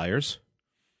Philadelphia Flyers,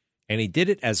 and he did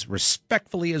it as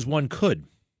respectfully as one could.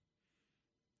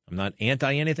 I'm not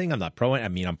anti anything. I'm not pro. I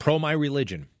mean, I'm pro my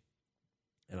religion,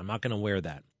 and I'm not going to wear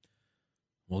that.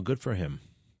 Well, good for him.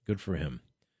 Good for him.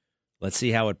 Let's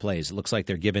see how it plays. It looks like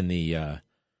they're giving the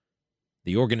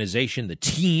organization, the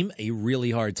team, a really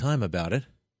hard time about it.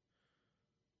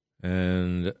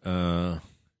 And are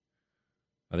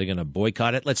they going to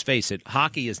boycott it? Let's face it,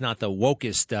 hockey is not the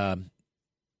wokest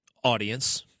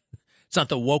audience. It's not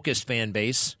the wokest fan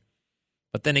base.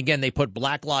 But then again, they put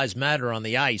Black Lives Matter on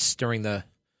the ice during the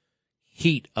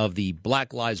heat of the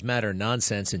Black Lives Matter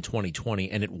nonsense in 2020,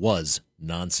 and it was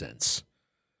nonsense.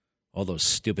 All those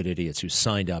stupid idiots who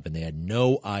signed up and they had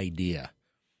no idea.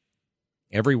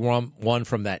 Everyone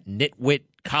from that nitwit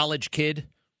college kid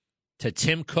to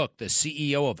Tim Cook, the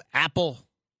CEO of Apple,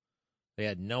 they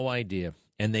had no idea.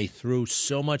 And they threw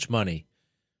so much money,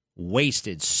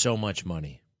 wasted so much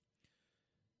money.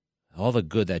 All the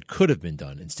good that could have been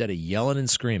done instead of yelling and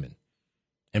screaming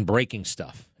and breaking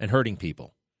stuff and hurting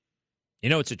people. You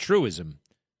know, it's a truism.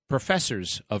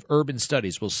 Professors of urban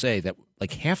studies will say that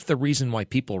like half the reason why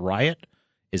people riot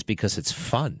is because it's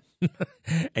fun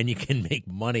and you can make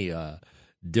money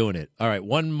doing it. All right,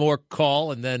 one more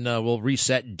call and then we'll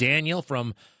reset. Daniel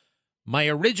from my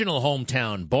original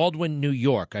hometown, Baldwin, New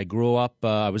York. I grew up,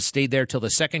 I stayed there till the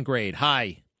second grade.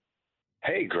 Hi.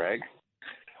 Hey, Greg.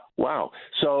 Wow.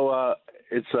 So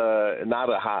it's not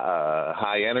a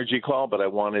high energy call, but I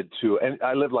wanted to, and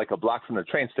I live like a block from the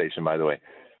train station, by the way.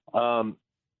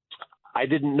 I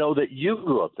didn't know that you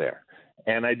grew up there,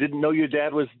 and I didn't know your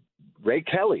dad was Ray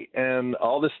Kelly, and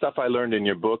all this stuff I learned in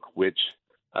your book, which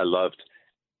I loved.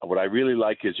 What I really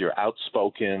like is your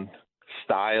outspoken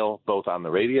style, both on the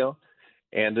radio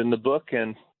and in the book,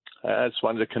 and I just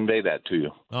wanted to convey that to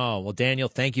you. Oh, well, Daniel,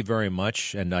 thank you very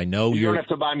much, and I know you don't have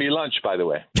to buy me lunch, by the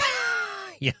way.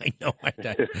 Yeah, I know.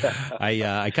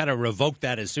 I kind of revoked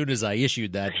that as soon as I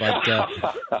issued that,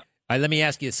 but let me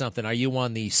ask you something. Are you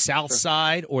on the south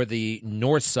side or the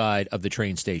north side of the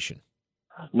train station?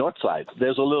 North side.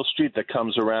 There's a little street that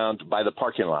comes around by the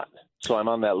parking lot. So I'm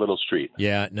on that little street.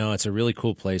 Yeah, no, it's a really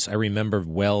cool place. I remember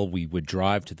we would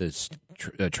drive to this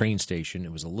train station.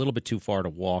 It was a little bit too far to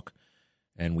walk,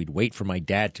 and we'd wait for my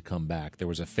dad to come back. There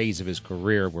was a phase of his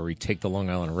career where he'd take the Long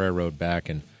Island Railroad back,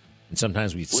 and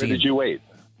sometimes we'd see him. Where did you wait?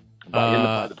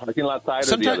 By the parking lot side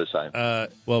or the other side?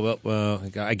 Well,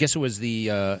 I guess it was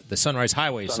the Sunrise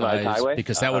Highway side,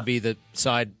 because that would be the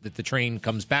side that the train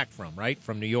comes back from, right?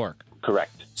 From New York.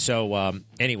 Correct. So,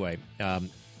 anyway,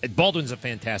 Baldwin's a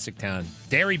fantastic town.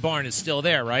 Dairy Barn is still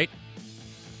there, right?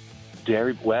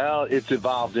 Well, it's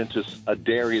evolved into a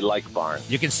dairy-like barn.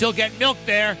 You can still get milk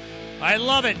there. I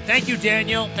love it. Thank you,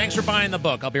 Daniel. Thanks for buying the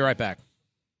book. I'll be right back.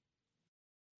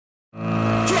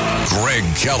 Greg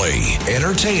Kelly,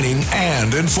 entertaining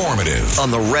and informative.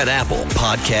 On the Red Apple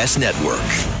Podcast Network.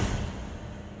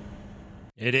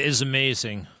 It is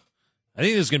amazing. I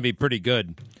think this is going to be pretty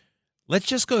good. Let's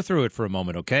just go through it for a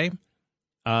moment, okay?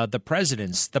 the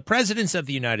presidents of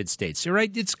the United States. You're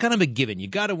right. It's kind of a given. You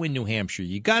got to win New Hampshire.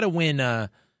 You got to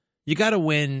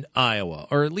win Iowa,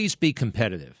 or at least be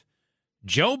competitive.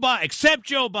 Except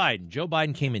Joe Biden. Joe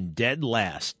Biden came in dead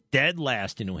last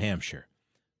in New Hampshire.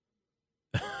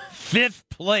 Fifth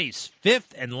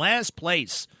and last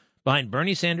place behind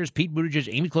Bernie Sanders, Pete Buttigieg,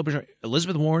 Amy Klobuchar,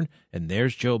 Elizabeth Warren, and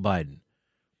there's Joe Biden.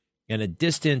 And a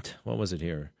distant, what was it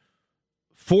here?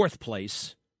 Fourth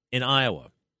place in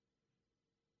Iowa.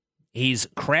 He's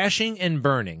crashing and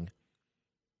burning,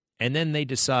 and then they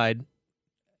decide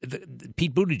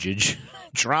Pete Buttigieg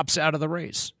drops out of the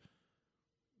race.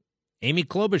 Amy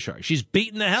Klobuchar, she's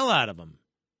beating the hell out of him,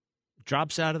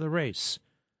 drops out of the race.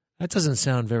 That doesn't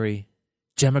sound very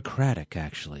democratic,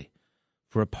 actually,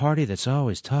 for a party that's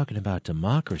always talking about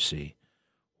democracy.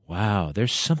 Wow,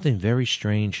 there's something very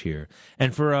strange here.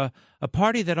 And for a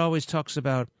party that always talks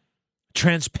about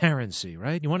transparency,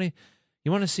 right? You want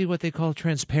to see what they call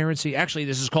transparency? Actually,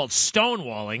 this is called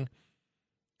stonewalling.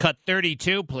 Cut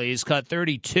 32, please. Cut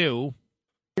 32.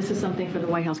 This is something for the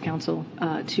White House counsel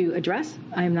to address.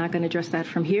 I am not going to address that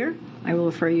from here. I will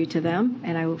refer you to them,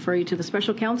 and I will refer you to the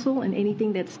special counsel and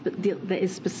anything that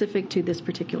is specific to this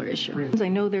particular issue. I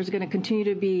know there's going to continue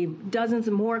to be dozens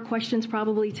of more questions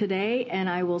probably today, and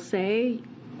I will say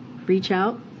reach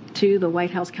out to the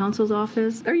White House counsel's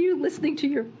office. Are you listening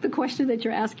to the question that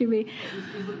you're asking me?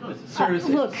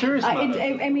 Look,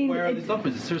 I mean, where are these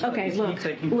documents? Okay,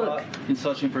 look, in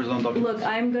searching for his own documents. Look,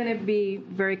 I'm going to be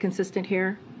very consistent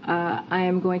here. I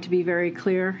am going to be very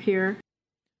clear here.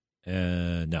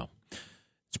 No,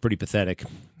 it's pretty pathetic,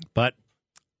 but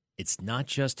it's not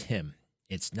just him.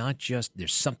 It's not just,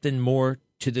 there's something more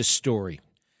to this story,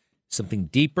 something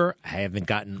deeper. I haven't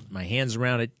gotten my hands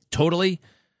around it totally.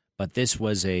 But this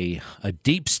was a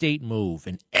deep state move,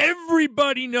 and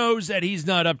everybody knows that he's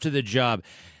not up to the job.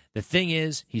 The thing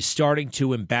is, he's starting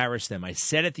to embarrass them. I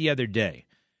said it the other day.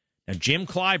 Now, Jim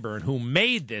Clyburn, who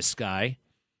made this guy,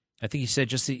 I think he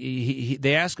said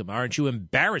they asked him, aren't you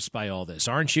embarrassed by all this?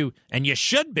 Aren't you? And you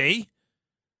should be.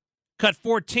 Cut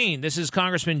 14. This is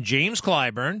Congressman James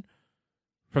Clyburn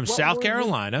from South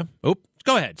Carolina.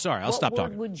 Go ahead. Sorry, I'll stop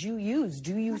talking. What word would you use?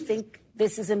 Do you think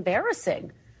this is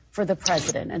embarrassing for the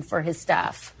president and for his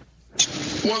staff?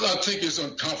 Well, I think it's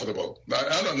uncomfortable.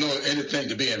 I don't know anything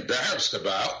to be embarrassed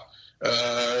about.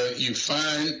 You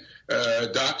find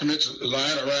documents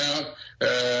lying around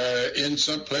in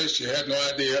some place. You had no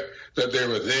idea that they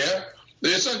were there.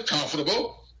 It's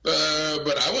uncomfortable,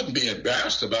 but I wouldn't be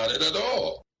embarrassed about it at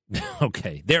all.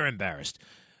 Okay, they're embarrassed.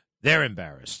 They're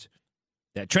embarrassed.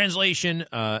 That translation,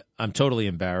 I'm totally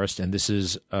embarrassed, and this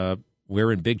is,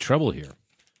 we're in big trouble here.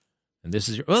 And this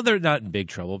is, well, they're not in big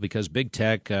trouble because big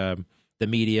tech, the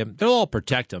media, they'll all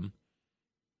protect them.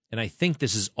 And I think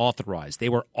this is authorized. They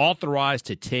were authorized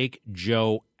to take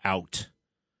Joe out.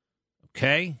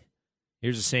 Okay?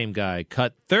 Here's the same guy.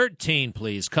 Cut 13,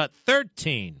 please. Cut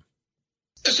 13.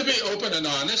 Just to be open and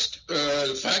honest,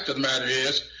 the fact of the matter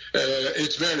is,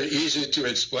 it's very easy to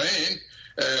explain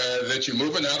that you're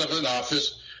moving out of an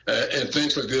office and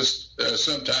things like this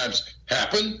sometimes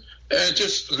happen. And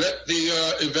just let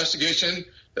the investigation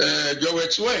go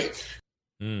its way.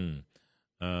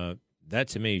 That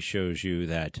to me shows you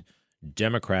that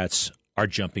Democrats are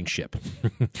jumping ship.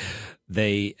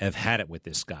 They have had it with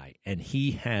this guy, and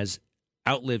he has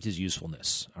outlived his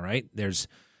usefulness. All right, there's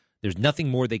nothing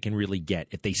more they can really get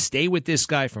if they stay with this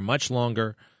guy for much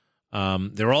longer.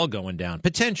 They're all going down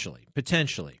potentially.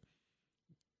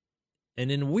 And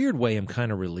in a weird way, I'm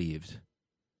kind of relieved.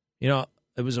 You know.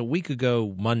 It was a week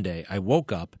ago Monday. I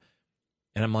woke up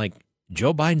and I'm like,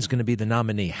 Joe Biden's going to be the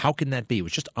nominee. How can that be? It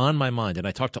was just on my mind. And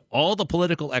I talked to all the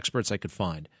political experts I could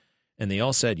find. And they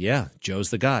all said, yeah,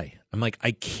 Joe's the guy. I'm like,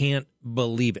 I can't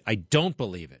believe it. I don't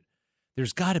believe it.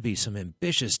 There's got to be some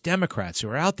ambitious Democrats who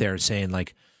are out there saying,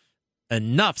 like,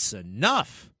 enough's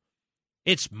enough.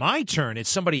 It's my turn. It's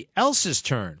somebody else's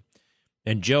turn.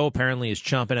 And Joe apparently is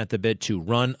chomping at the bit to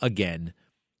run again.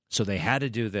 So they had to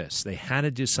do this. They had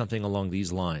to do something along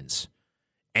these lines.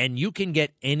 And you can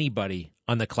get anybody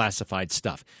on the classified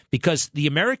stuff because the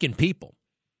American people,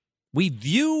 we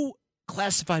view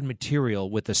classified material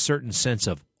with a certain sense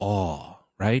of awe,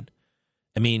 right?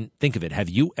 I mean, think of it. Have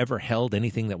you ever held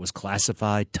anything that was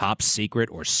classified, top secret,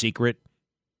 or secret?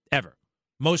 Ever.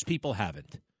 Most people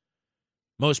haven't.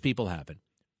 Most people haven't.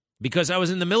 Because I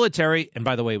was in the military, and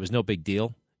by the way, it was no big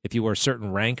deal. If you were a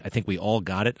certain rank, I think we all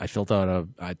got it. I filled out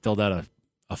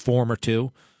a form or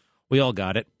two. We all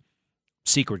got it.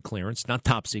 Secret clearance, not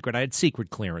top secret. I had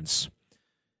secret clearance.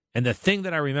 And the thing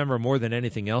that I remember more than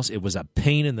anything else, it was a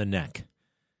pain in the neck.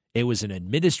 It was an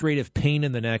administrative pain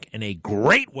in the neck and a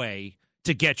great way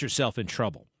to get yourself in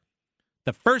trouble.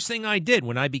 The first thing I did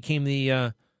when I became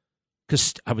I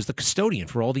was the custodian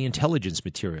for all the intelligence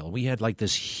material. We had like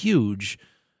this huge,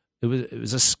 it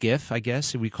was a skiff, I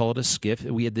guess. We call it a skiff.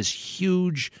 We had this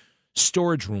huge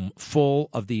storage room full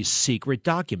of these secret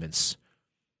documents.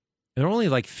 And there were only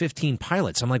like 15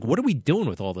 pilots. I'm like, what are we doing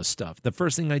with all this stuff? The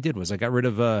first thing I did was I got rid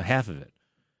of half of it.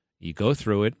 You go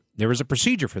through it. There was a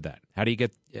procedure for that. How do you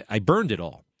get, I burned it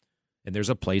all. And there's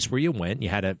a place where you went. You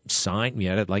had to sign. You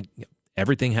had to, like,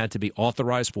 everything had to be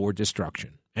authorized for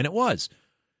destruction. And it was.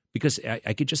 Because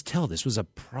I could just tell this was a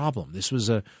problem.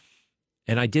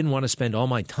 And I didn't want to spend all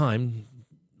my time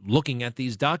looking at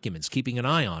these documents, keeping an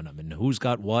eye on them and who's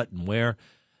got what and where.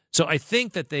 So I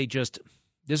think that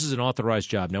this is an authorized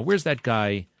job. Now, where's that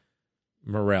guy,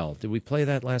 Morell? Did we play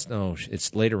that last? No,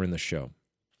 it's later in the show.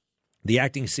 The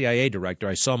acting CIA director,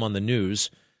 I saw him on the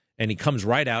news, and he comes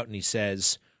right out and he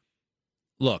says,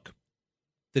 look,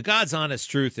 the God's honest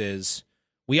truth is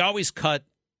we always cut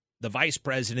the vice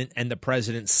president and the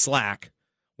president slack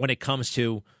when it comes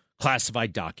to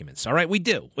classified documents. All right, we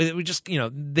do. We just,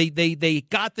 they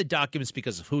got the documents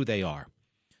because of who they are.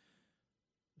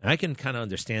 And I can kind of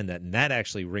understand that, and that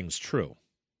actually rings true.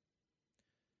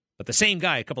 But the same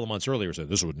guy a couple of months earlier said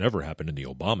this would never happen in the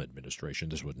Obama administration.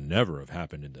 This would never have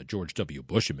happened in the George W.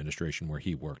 Bush administration where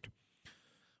he worked.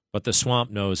 But the swamp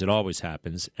knows it always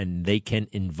happens, and they can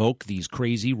invoke these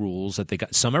crazy rules that they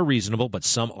got. Some are reasonable, but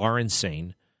some are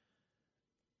insane.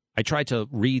 I tried to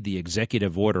read the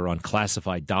executive order on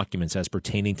classified documents as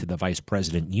pertaining to the vice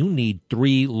president. You need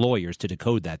 3 lawyers to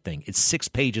decode that thing. It's 6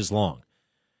 pages long.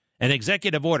 An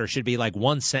executive order should be like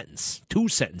 1 sentence, 2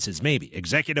 sentences maybe.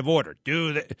 Executive order.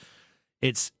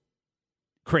 It's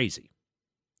crazy.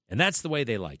 And that's the way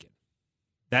they like it.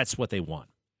 That's what they want.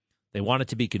 They want it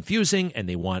to be confusing, and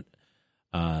they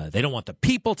don't want the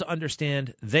people to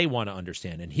understand. They want to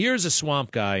understand. And here's a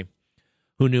swamp guy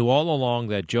who knew all along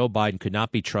that Joe Biden could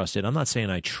not be trusted. I'm not saying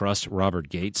I trust Robert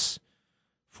Gates,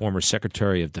 former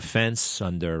Secretary of Defense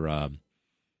under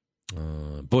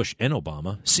Bush and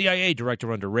Obama, CIA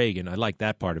director under Reagan. I like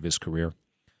that part of his career.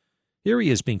 Here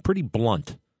he is being pretty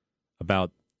blunt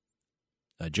about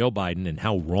Joe Biden and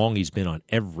how wrong he's been on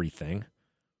everything.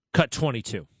 Cut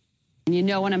 22. You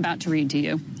know what I'm about to read to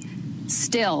you.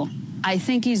 Still, I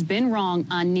think he's been wrong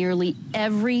on nearly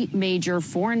every major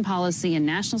foreign policy and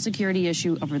national security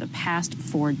issue over the past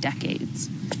 4 decades.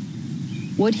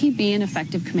 Would he be an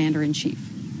effective commander-in-chief?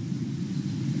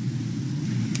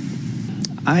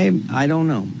 I don't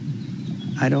know.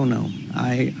 I don't know.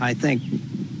 I think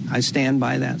I stand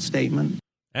by that statement.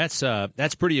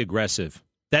 That's pretty aggressive.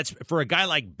 That's for a guy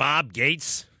like Bob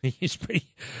Gates.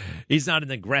 He's not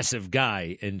an aggressive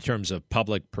guy in terms of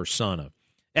public persona.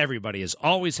 Everybody has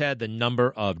always had the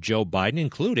number of Joe Biden,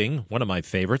 including one of my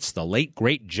favorites, the late,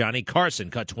 great Johnny Carson,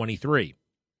 cut 23.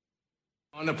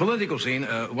 On the political scene,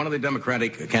 one of the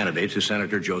Democratic candidates is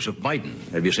Senator Joseph Biden.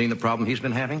 Have you seen the problem he's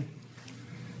been having?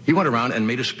 He went around and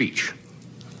made a speech.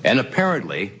 And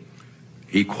apparently,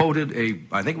 he quoted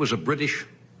I think it was a British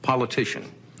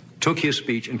politician, took his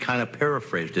speech and kind of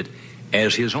paraphrased it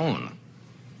as his own.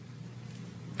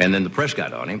 And then the press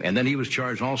got on him, and then he was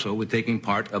charged also with taking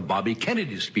part of Bobby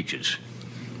Kennedy's speeches.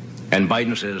 And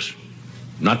Biden says,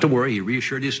 not to worry, he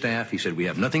reassured his staff. He said, we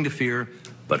have nothing to fear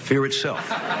but fear itself.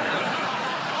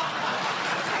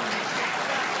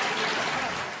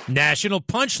 National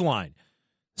punchline.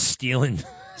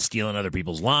 Stealing other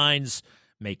people's lines,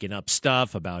 making up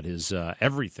stuff about his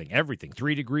everything.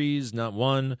 3 degrees, not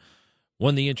one.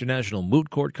 Won the international moot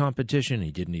court competition.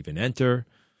 He didn't even enter.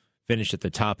 Finished at the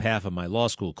top half of my law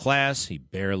school class. He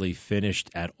barely finished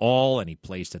at all, and he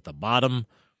placed at the bottom.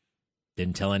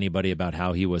 Didn't tell anybody about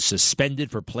how he was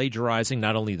suspended for plagiarizing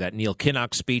not only that Neil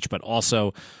Kinnock speech, but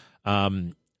also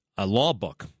a law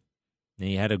book. And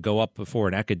he had to go up before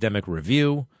an academic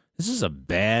review. This is a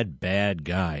bad, bad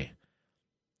guy.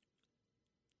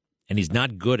 And he's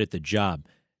not good at the job.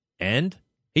 And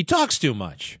he talks too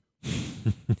much.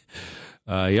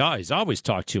 He's always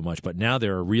talked too much, but now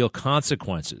there are real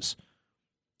consequences.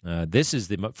 This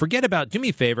is forget about, do me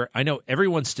a favor. I know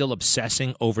everyone's still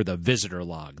obsessing over the visitor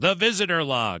log. The visitor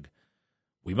log.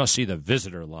 We must see the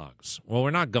visitor logs. Well,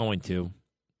 we're not going to.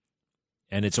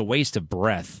 And it's a waste of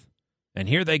breath. And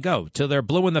here they go till they're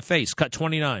blue in the face. Cut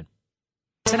 29.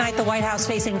 Tonight, the White House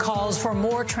facing calls for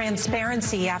more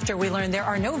transparency after we learned there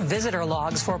are no visitor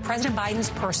logs for President Biden's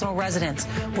personal residence,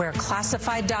 where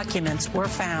classified documents were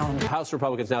found. House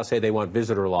Republicans now say they want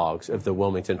visitor logs of the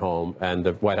Wilmington home, and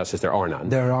the White House says there are none.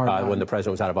 There are none. When the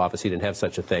president was out of office, he didn't have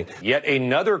such a thing. Yet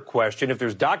another question, if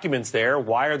there's documents there,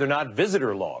 why are there not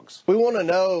visitor logs? We want to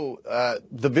know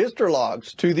the visitor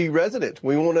logs to the residence.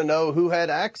 We want to know who had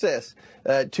access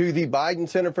to the Biden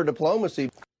Center for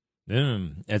Diplomacy.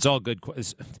 It's all good.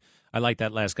 I like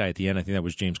that last guy at the end. I think that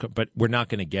was James Cook. But we're not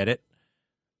going to get it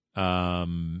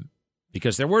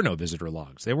because there were no visitor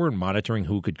logs. They weren't monitoring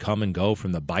who could come and go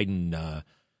from the Biden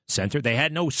Center. They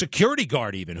had no security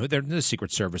guard even. The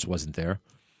Secret Service wasn't there.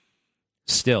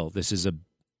 Still, this is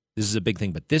a big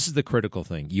thing. But this is the critical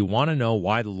thing. You want to know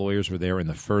why the lawyers were there in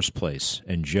the first place.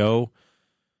 And Joe,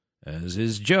 as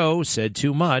is Joe, said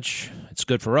too much. It's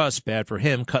good for us, bad for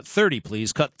him. Cut 30,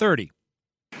 please. Cut 30.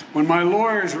 When my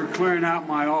lawyers were clearing out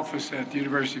my office at the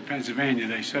University of Pennsylvania,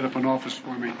 they set up an office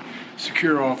for me,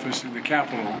 secure office in the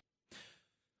Capitol.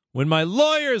 When my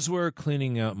lawyers were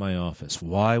cleaning out my office,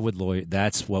 why would lawyer?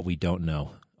 That's what we don't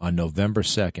know. On November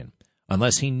 2nd,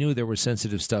 unless he knew there was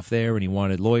sensitive stuff there and he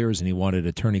wanted lawyers and he wanted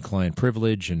attorney-client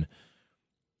privilege. And,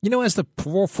 as the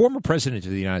former president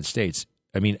of the United States,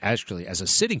 actually, as a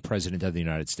sitting president of the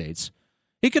United States,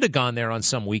 he could have gone there on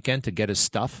some weekend to get his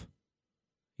stuff.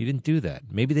 He didn't do that.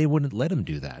 Maybe they wouldn't let him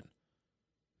do that.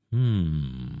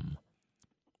 And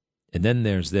then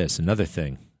there's this, another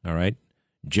thing, all right?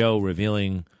 Joe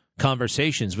revealing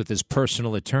conversations with his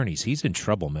personal attorneys. He's in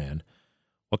trouble, man.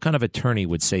 What kind of attorney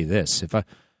would say this?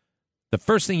 The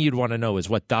first thing you'd want to know is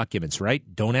what documents, right?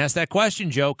 Don't ask that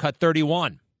question, Joe. Cut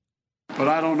 31. But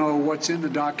I don't know what's in the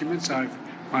documents.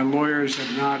 My lawyers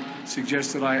have not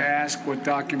suggested I ask what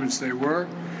documents they were.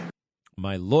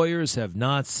 My lawyers have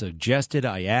not suggested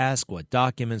I ask what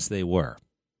documents they were.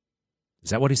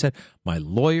 Is that what he said? My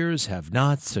lawyers have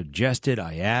not suggested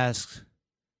I ask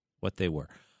what they were.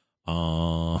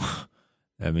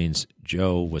 That means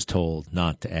Joe was told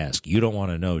not to ask. You don't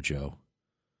want to know, Joe.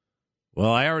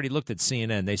 Well, I already looked at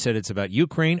CNN. They said it's about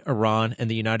Ukraine, Iran, and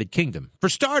the United Kingdom. For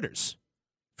starters.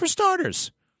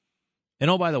 And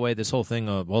oh, by the way, this whole thing,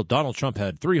 Donald Trump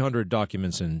had 300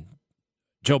 documents and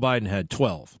Joe Biden had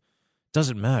 12.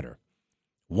 Doesn't matter.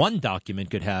 One document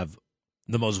could have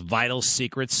the most vital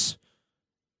secrets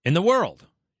in the world.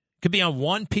 It could be on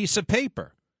one piece of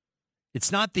paper.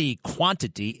 It's not the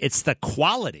quantity, it's the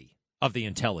quality of the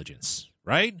intelligence,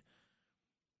 right?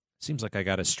 Seems like I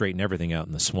got to straighten everything out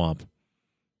in the swamp.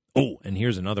 Oh, and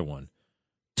here's another one.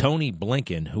 Tony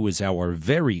Blinken, who is our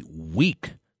very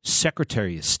weak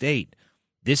Secretary of State.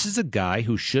 This is a guy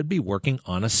who should be working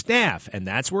on a staff, and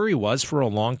that's where he was for a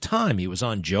long time. He was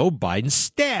on Joe Biden's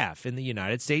staff in the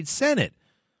United States Senate.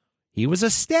 He was a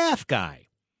staff guy,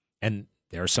 and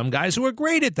there are some guys who are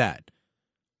great at that,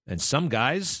 and some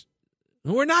guys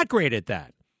who are not great at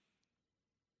that.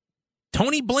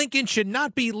 Tony Blinken should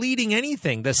not be leading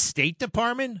anything. The State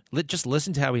Department, just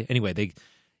listen to how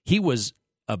he was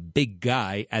a big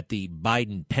guy at the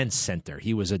Biden-Pence Center.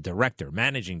 He was a director,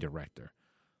 managing director.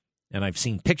 And I've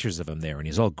seen pictures of him there, and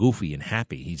he's all goofy and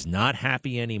happy. He's not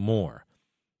happy anymore.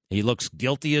 He looks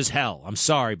guilty as hell. I'm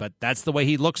sorry, but that's the way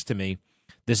he looks to me.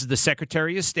 This is the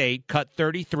Secretary of State, cut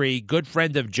 33, good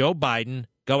friend of Joe Biden.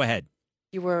 Go ahead.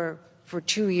 You were, for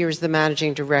 2 years, the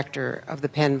managing director of the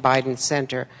Penn Biden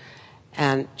Center.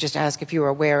 And just ask if you were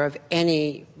aware of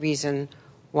any reason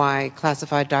why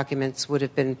classified documents would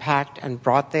have been packed and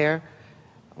brought there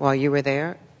while you were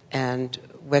there, and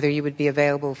whether you would be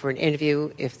available for an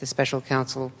interview if the special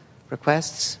counsel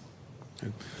requests?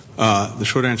 The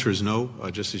short answer is no.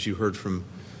 Just as you heard from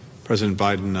President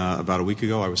Biden about a week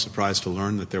ago, I was surprised to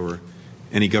learn that there were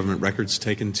any government records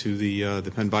taken to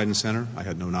the Penn Biden Center. I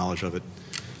had no knowledge of it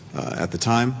at the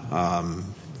time.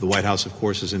 The White House, of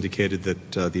course, has indicated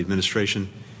that the administration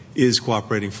is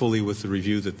cooperating fully with the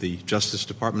review that the Justice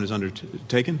Department has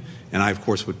undertaken, and I, of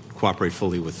course, would cooperate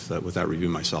fully with that review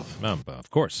myself. Of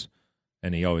course.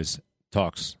 And he always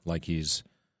talks like he's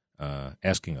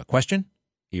asking a question,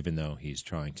 even though he's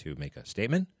trying to make a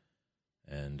statement.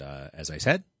 And as I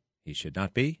said, he should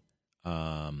not be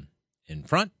in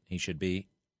front. He should be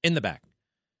in the back.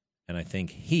 And I think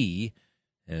he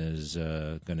is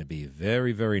going to be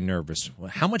very, very nervous.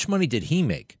 How much money did he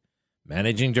make?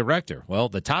 Managing director. Well,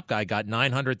 the top guy got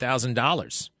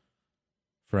 $900,000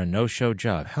 for a no-show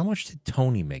job. How much did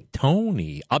Tony make?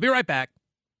 Tony. I'll be right back.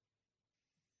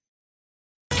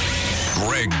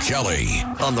 Greg Kelly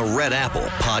on the Red Apple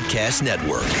Podcast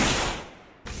Network.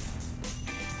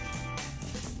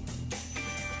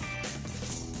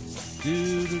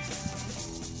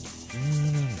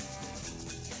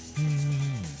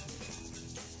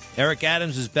 Eric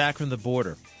Adams is back from the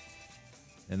border.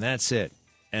 And that's it.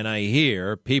 And I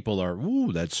hear people are,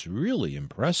 ooh, that's really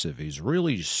impressive. He's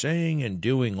really saying and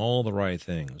doing all the right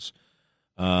things.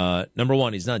 Number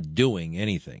one, he's not doing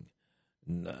anything.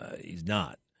 He's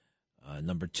not.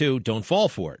 Number two, don't fall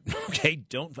for it. Okay,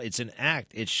 it's an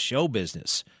act. It's show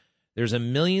business. There's a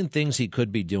million things he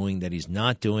could be doing that he's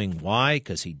not doing. Why?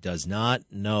 Because he does not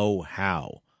know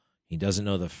how. He doesn't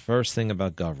know the first thing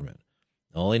about government.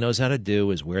 All he knows how to do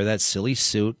is wear that silly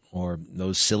suit or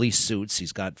those silly suits.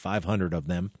 He's got 500 of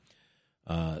them.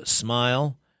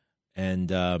 Smile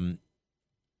and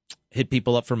hit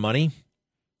people up for money.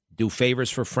 Do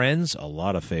favors for friends. A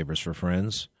lot of favors for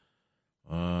friends.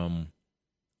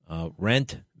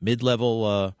 Rent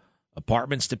mid-level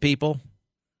apartments to people.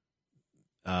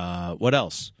 What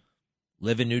else?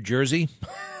 Live in New Jersey.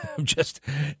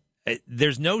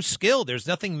 There's no skill. There's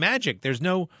nothing magic.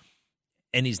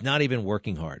 And he's not even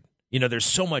working hard. You know, there's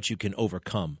so much you can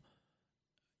overcome.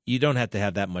 You don't have to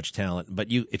have that much talent, but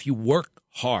if you work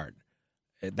hard,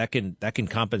 that can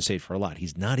compensate for a lot.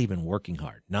 He's not even working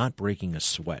hard, not breaking a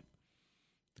sweat.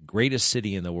 The greatest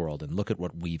city in the world, and look at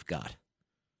what we've got.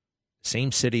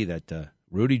 Same city that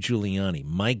Rudy Giuliani,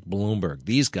 Mike Bloomberg,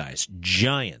 these guys,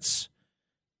 giants,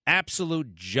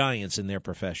 absolute giants in their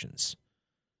professions.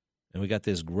 And we got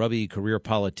this grubby career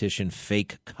politician,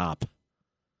 fake cop.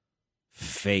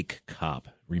 Fake cop.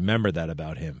 Remember that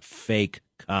about him. Fake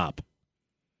cop.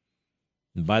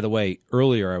 And by the way,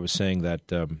 earlier I was saying that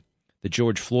the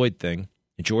George Floyd thing,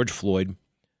 George Floyd,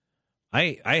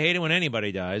 I hate it when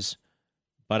anybody dies,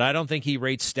 but I don't think he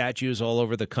rates statues all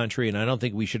over the country, and I don't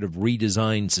think we should have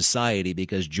redesigned society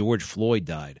because George Floyd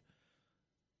died.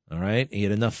 All right? He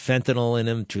had enough fentanyl in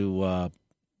him to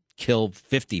kill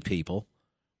 50 people.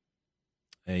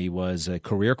 He was a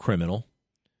career criminal,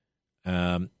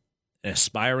 an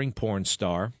aspiring porn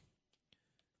star,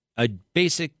 a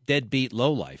basic deadbeat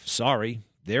lowlife. Sorry,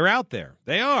 they're out there.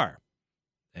 They are.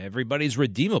 Everybody's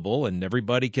redeemable and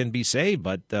everybody can be saved,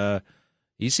 but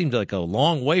he seemed like a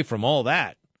long way from all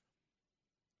that.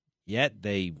 Yet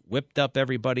they whipped up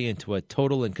everybody into a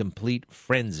total and complete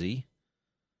frenzy,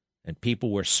 and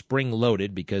people were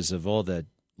spring-loaded because of all the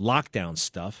lockdown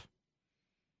stuff.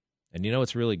 And you know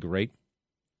what's really great?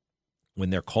 When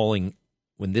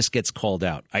this gets called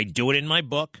out. I do it in my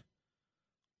book,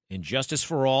 Injustice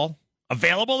for All,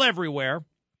 available everywhere.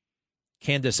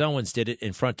 Candace Owens did it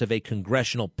in front of a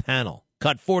congressional panel.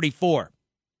 Cut 44.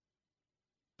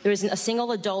 There isn't a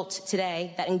single adult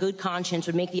today that in good conscience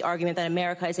would make the argument that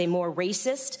America is a more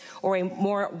racist or a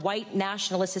more white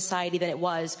nationalist society than it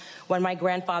was when my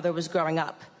grandfather was growing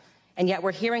up. And yet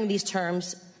we're hearing these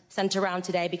terms sent around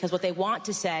today because what they want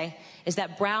to say is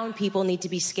that brown people need to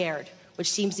be scared,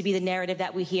 which seems to be the narrative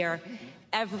that we hear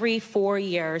every 4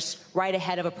 years right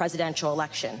ahead of a presidential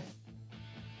election.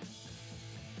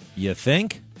 You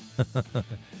think?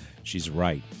 She's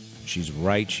right. She's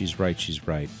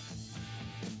right.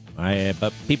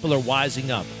 But people are wising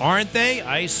up, aren't they?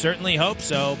 I certainly hope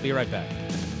so. Be right back.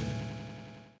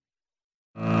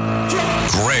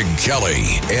 Greg Kelly,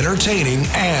 entertaining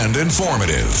and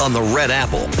informative on the Red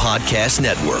Apple Podcast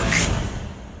Network.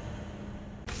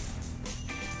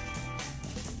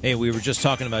 Hey, we were just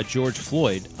talking about George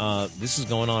Floyd. This is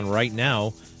going on right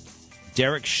now.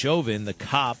 Derek Chauvin, the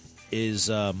cop,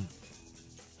 is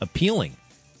appealing.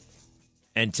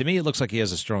 And to me, it looks like he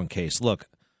has a strong case. Look,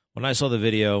 when I saw the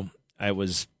video, it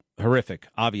was horrific,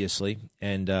 obviously,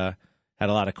 and had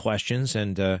a lot of questions,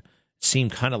 and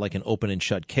seemed kind of like an open and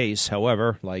shut case.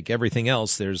 However, like everything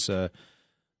else, there's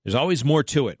always more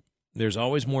to it. There's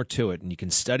always more to it, and you can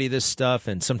study this stuff,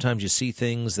 and sometimes you see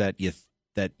things that you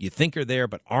think are there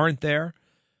but aren't there,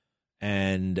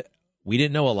 and we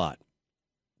didn't know a lot.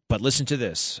 But listen to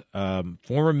this.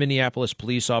 Former Minneapolis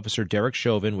police officer Derek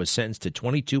Chauvin was sentenced to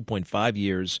 22.5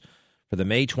 years for the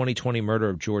May 2020 murder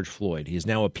of George Floyd. He is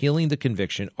now appealing the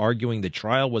conviction, arguing the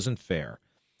trial wasn't fair.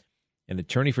 An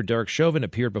attorney for Derek Chauvin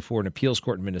appeared before an appeals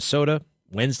court in Minnesota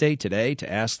Wednesday, today, to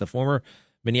ask the former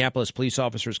Minneapolis police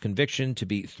officer's conviction to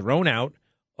be thrown out,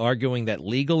 arguing that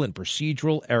legal and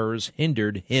procedural errors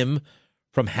hindered him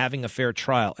from having a fair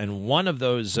trial. And one of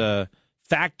those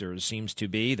factors seems to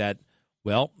be that,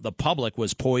 well, the public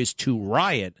was poised to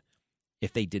riot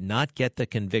if they did not get the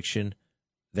conviction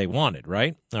they wanted,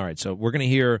 right? All right, so we're going to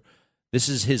hear, this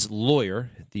is his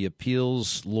lawyer, the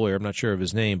appeals lawyer. I'm not sure of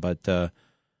his name, but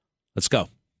let's go.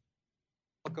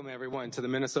 Welcome, everyone, to the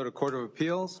Minnesota Court of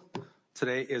Appeals.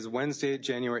 Today is Wednesday,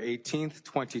 January 18th,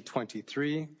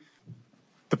 2023.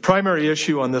 The primary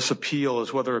issue on this appeal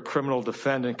is whether a criminal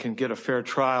defendant can get a fair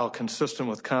trial consistent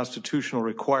with constitutional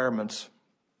requirements.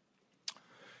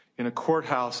 in a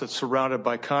courthouse that's surrounded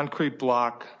by concrete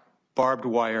block, barbed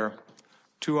wire,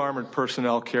 2 armored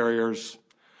personnel carriers,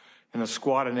 and a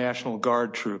squad of National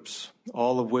Guard troops,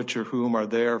 all of which are whom are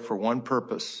there for one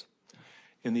purpose,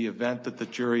 in the event that the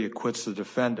jury acquits the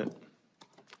defendant.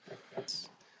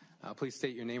 Please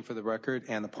state your name for the record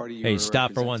and the party you Hey, are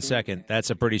stop for 1 second. That's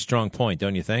a pretty strong point,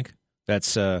 don't you think?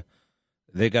 That's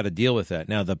they got to deal with that.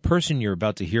 Now, the person you're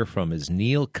about to hear from is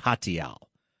Neil Katyal.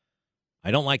 I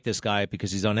don't like this guy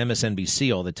because he's on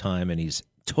MSNBC all the time, and he's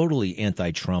totally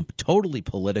anti-Trump, totally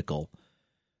political.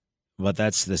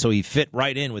 But so he fit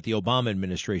right in with the Obama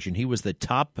administration. He was the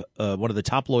top, one of the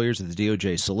top lawyers at the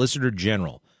DOJ, Solicitor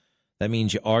General. That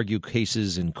means you argue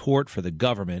cases in court for the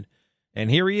government.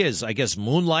 And here he is, I guess,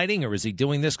 moonlighting, or is he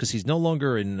doing this because he's no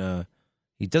longer in,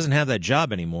 he doesn't have that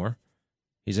job anymore.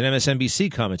 He's an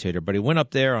MSNBC commentator, but he went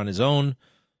up there on his own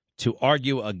to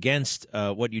argue against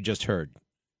what you just heard.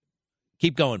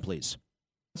 Keep going, please.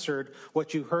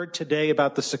 What you heard today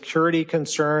about the security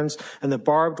concerns and the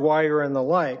barbed wire and the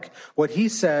like, what he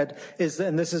said is,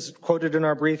 and this is quoted in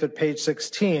our brief at page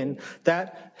 16,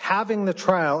 that having the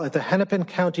trial at the Hennepin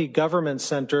County Government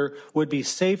Center would be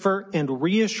safer and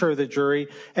reassure the jury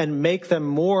and make them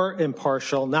more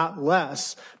impartial, not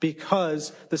less,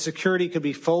 because the security could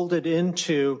be folded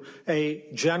into a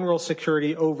general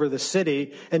security over the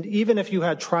city. And even if you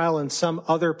had trial in some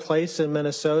other place in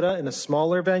Minnesota, in a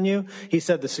smaller venue, he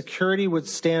said the security would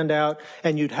stand out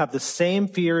and you'd have the same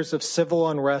fears of civil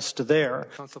unrest there.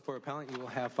 Counsel for Appellant, you will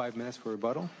have 5 minutes for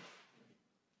rebuttal.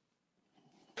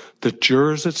 The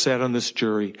jurors that sat on this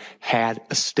jury had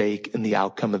a stake in the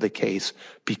outcome of the case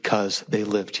because they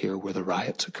lived here where the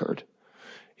riots occurred.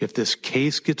 If this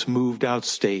case gets moved out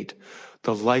state,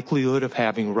 the likelihood of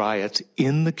having riots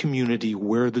in the community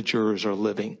where the jurors are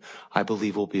living, I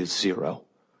believe, will be 0.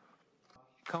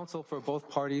 Counsel for both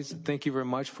parties, thank you very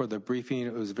much for the briefing.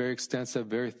 It was very extensive,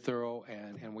 very thorough,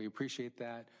 and we appreciate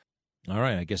that. All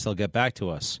right, I guess they'll get back to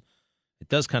us. It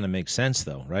does kind of make sense,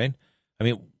 though, right? I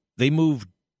mean, they move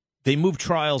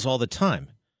trials all the time.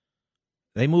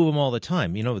 They move them all the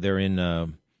time. You know, they're in,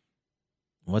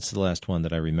 what's the last one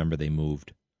that I remember they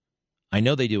moved? I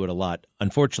know they do it a lot.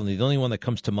 Unfortunately, the only one that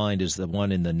comes to mind is the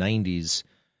one in the 90s.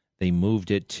 They moved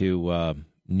it to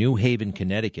New Haven,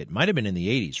 Connecticut. Might have been in the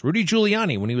 80s. Rudy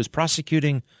Giuliani, when he was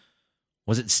prosecuting,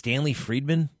 was it Stanley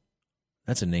Friedman?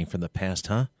 That's a name from the past,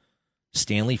 huh?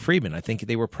 Stanley Friedman. I think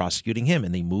they were prosecuting him,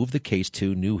 and they moved the case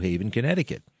to New Haven,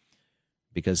 Connecticut.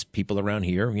 Because people around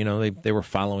here, you know, they were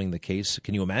following the case.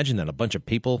 Can you imagine that? A bunch of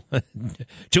people,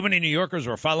 too many New Yorkers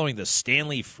were following the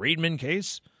Stanley Friedman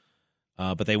case?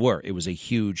 But they were. It was a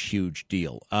huge, huge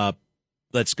deal.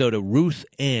 Let's go to Ruth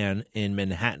Ann in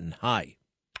Manhattan. Hi.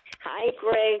 Hi,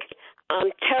 Greg.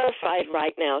 I'm terrified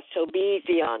right now, so be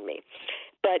easy on me.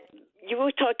 But you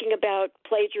were talking about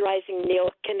plagiarizing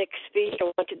Neil Kinnock's speech. I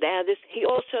wanted to add this. He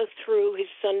also threw his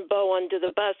son Beau under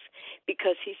the bus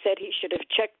because he said he should have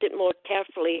checked it more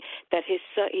carefully, that he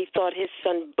thought his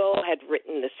son Beau had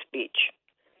written the speech.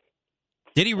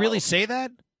 Did he really say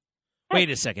that? Wait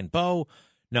a second. Beau?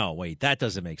 No, wait, that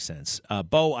doesn't make sense.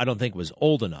 Beau, I don't think, was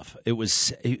old enough. It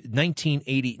was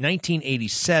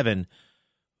 1987.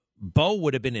 Beau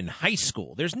would have been in high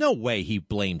school. There's no way he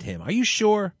blamed him. Are you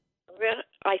sure?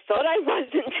 I thought I was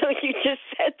until you just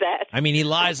said that. I mean, he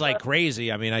lies like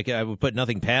crazy. I mean, I would put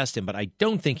nothing past him, but I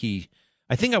don't think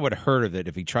I think I would have heard of it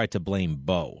if he tried to blame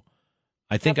Beau.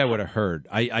 I think I would have heard.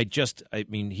 I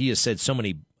mean, he has said so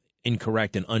many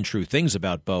incorrect and untrue things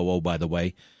about Beau, oh, by the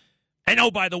way. And,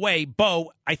 oh, by the way,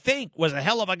 Beau, I think, was a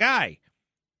hell of a guy.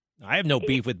 I have no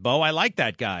beef with Beau. I like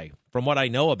that guy from what I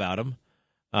know about him.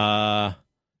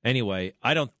 Anyway,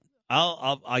 I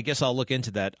guess I'll look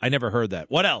into that. I never heard that.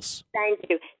 What else? Thank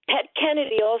you. Ted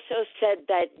Kennedy also said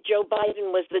that Joe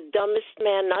Biden was the dumbest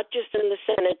man, not just in the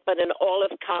Senate, but in all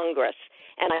of Congress.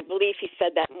 And I believe he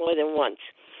said that more than once.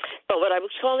 But what I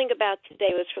was calling about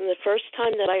today was from the first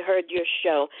time that I heard your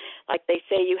show. Like they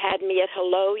say, you had me at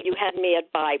hello, you had me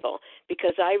at Bible,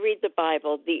 because I read the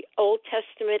Bible, the Old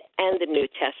Testament and the New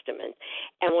Testament.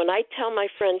 And when I tell my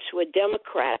friends who are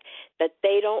Democrat that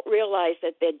they don't realize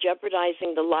that they're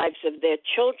jeopardizing the lives of their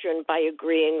children by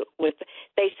agreeing with,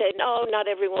 they say, no, not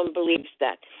everyone believes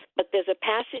that. But there's a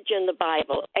passage in the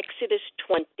Bible, Exodus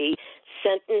 20,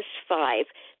 sentence 5.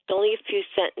 It's only a few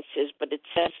sentences, but it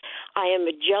says, I am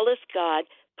a jealous God,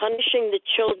 punishing the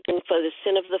children for the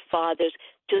sin of the fathers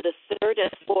to the third and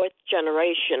fourth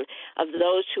generation of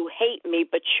those who hate me,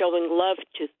 but showing love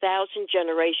to 1,000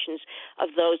 generations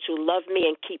of those who love me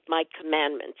and keep my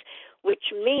commandments,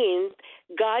 which means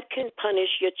God can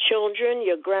punish your children,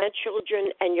 your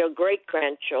grandchildren, and your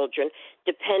great-grandchildren,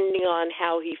 depending on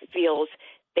how he feels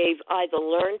they've either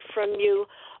learned from you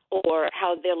or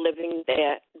how they're living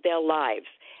their lives.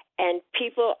 And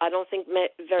people, I don't think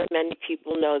very many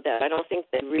people know that. I don't think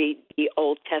they read the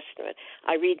Old Testament.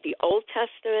 I read the Old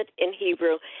Testament in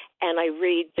Hebrew, and I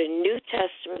read the New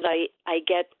Testament. I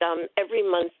get, every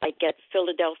month I get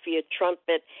Philadelphia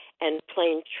Trumpet and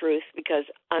Plain Truth because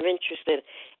I'm interested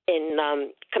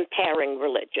in comparing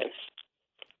religions.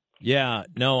 Yeah,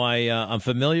 no, I'm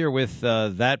familiar with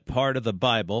that part of the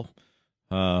Bible.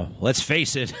 Let's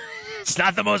face it, it's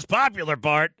not the most popular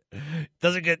part.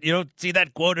 Doesn't get, you don't see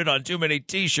that quoted on too many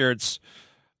T-shirts.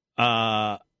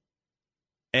 And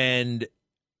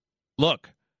look,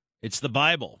 it's the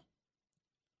Bible.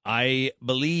 I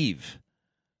believe,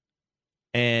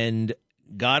 and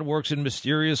God works in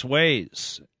mysterious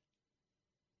ways.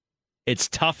 It's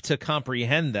tough to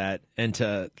comprehend that and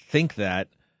to think that,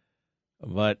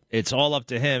 but it's all up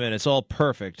to him, and it's all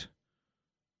perfect.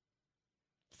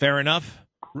 Fair enough,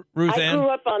 Ruth Ann? I grew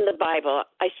up on the Bible.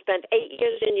 I spent 8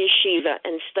 years in yeshiva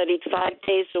and studied 5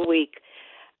 days a week.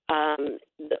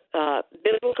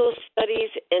 Biblical studies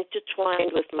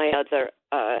intertwined with my other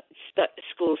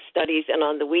school studies, and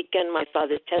on the weekend my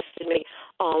father tested me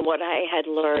on what I had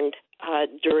learned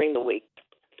during the week.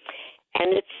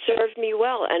 And it served me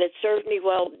well, and it served me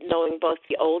well knowing both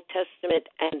the Old Testament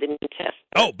and the New Testament.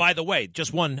 Oh, by the way,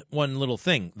 just one little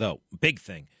thing, though, big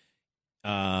thing.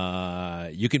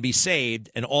 You can be saved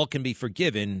and all can be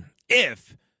forgiven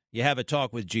if you have a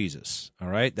talk with Jesus, all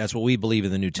right? That's what we believe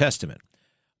in the New Testament.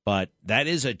 But that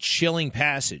is a chilling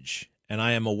passage, and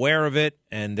I am aware of it.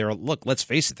 And let's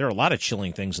face it, there are a lot of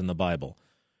chilling things in the Bible.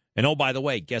 And oh, by the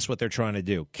way, guess what they're trying to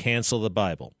do? Cancel the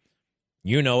Bible.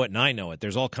 You know it, and I know it.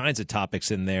 There's all kinds of topics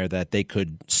in there that they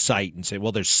could cite and say,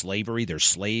 well, there's slavery, there's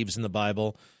slaves in the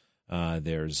Bible,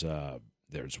 there's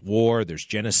war, there's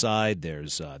genocide,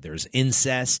 there's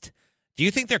incest. Do you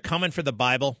think they're coming for the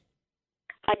Bible?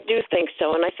 I do think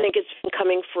so, and I think it's been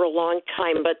coming for a long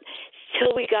time. But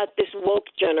till we got this woke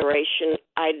generation,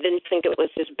 I didn't think it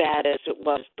was as bad as it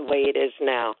was the way it is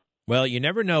now. Well, you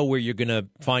never know where you're going to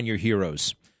find your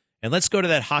heroes. And let's go to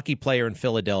that hockey player in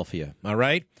Philadelphia, all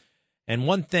right? And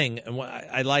one thing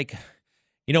I like,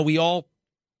 well,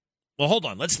 hold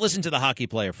on. Let's listen to the hockey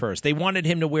player first. They wanted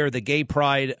him to wear the gay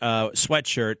pride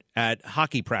sweatshirt at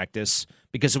hockey practice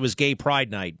because it was gay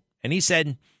pride night. And he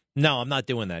said, no, I'm not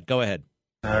doing that. Go ahead.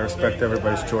 I respect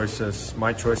everybody's choices.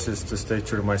 My choice is to stay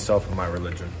true to myself and my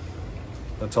religion.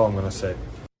 That's all I'm going to say.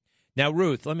 Now,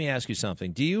 Ruth, let me ask you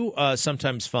something. Do you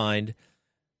sometimes find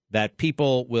that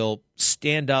people will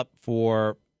stand up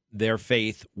for their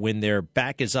faith when their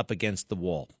back is up against the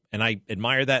wall? And I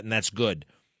admire that, and that's good.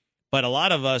 But a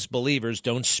lot of us believers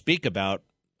don't speak about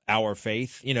our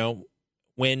faith,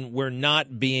 when we're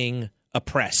not being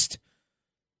oppressed.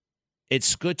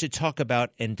 It's good to talk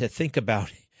about and to think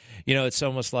about. It's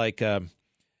almost like,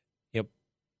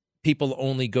 people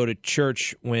only go to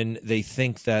church when they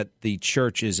think that the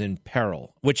church is in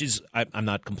peril, which is, I'm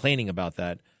not complaining about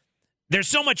that. There's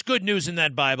so much good news in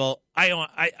that Bible. I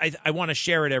want to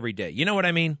share it every day. You know what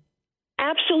I mean?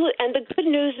 Absolutely. And the good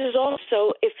news is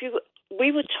also,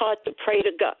 we were taught to pray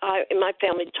to God, in my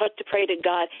family, taught to pray to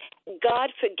God. God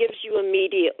forgives you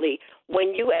immediately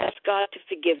when you ask God to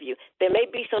forgive you. There may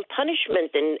be some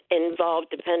punishment involved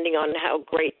depending on how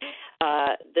great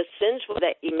the sins were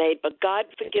that you made, but God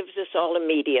forgives us all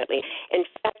immediately. In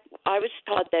fact, I was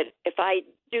taught that if I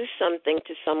do something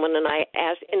to someone and I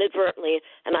ask inadvertently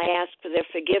and I ask for their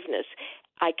forgiveness,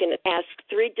 I can ask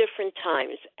 3 different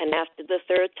times, and after the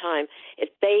 3rd time, if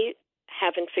they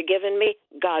haven't forgiven me,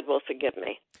 God will forgive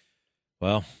me.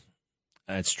 Well,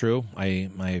 that's true. I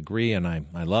agree, and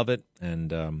I love it.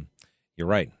 And you're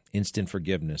right, instant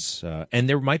forgiveness. And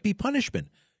there might be punishment.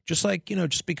 Just like,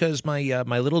 just because my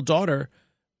little daughter,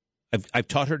 I've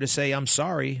taught her to say I'm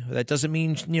sorry. That doesn't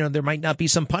mean, there might not be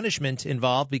some punishment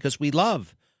involved because we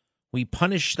love. We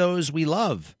punish those we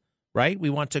love, right? We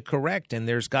want to correct, and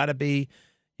there's got to be,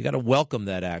 you got to welcome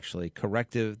that, actually,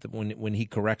 corrective when he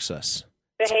corrects us.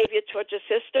 Behavior towards your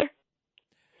sister?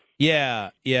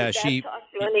 Yeah. Did that talk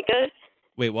do any good?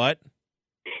 Wait, what?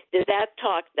 Did that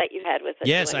talk that you had with her?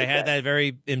 Yes, I had that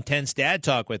very intense dad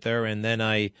talk with her, and then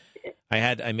I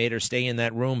made her stay in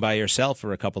that room by herself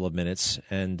for a couple of minutes.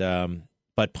 And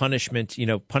but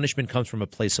punishment comes from a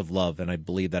place of love, and I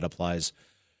believe that applies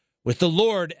with the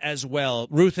Lord as well.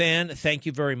 Ruth Ann, thank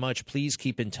you very much. Please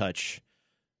keep in touch.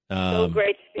 So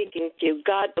great speaking to you.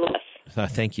 God bless.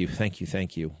 Thank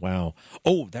you. Wow.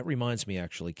 Oh, that reminds me,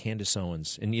 actually, Candace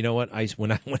Owens. And you know what?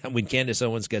 When Candace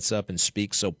Owens gets up and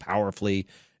speaks so powerfully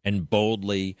and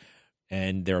boldly,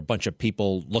 and there are a bunch of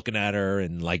people looking at her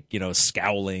and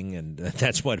scowling, and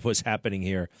that's what was happening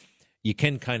here. you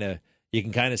can kind of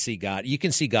see God. You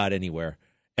can see God anywhere,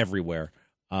 everywhere.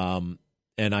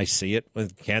 And I see it when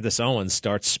Candace Owens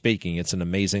starts speaking. It's an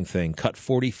amazing thing. Cut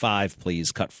 45,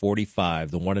 please. Cut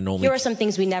 45, the one and only. Here are some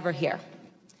things we never hear.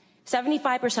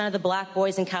 75% of the black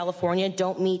boys in California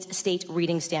don't meet state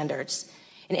reading standards.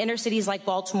 In inner cities like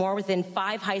Baltimore, within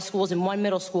 5 high schools and 1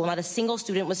 middle school, not a single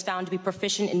student was found to be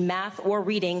proficient in math or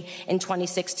reading in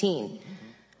 2016.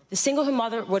 The single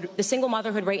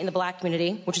motherhood rate in the black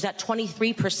community, which was at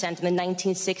 23% in the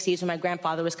 1960s when my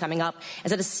grandfather was coming up,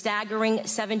 is at a staggering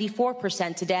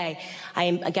 74% today. I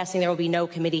am guessing there will be no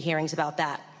committee hearings about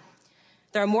that.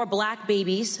 There are more black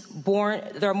babies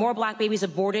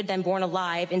aborted than born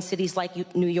alive in cities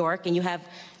like New York, and you have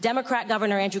Democrat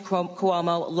Governor Andrew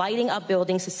Cuomo lighting up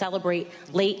buildings to celebrate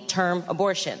late-term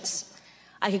abortions.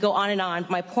 I could go on and on.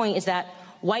 My point is that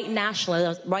white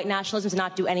nationalism did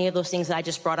not do any of those things that I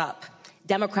just brought up.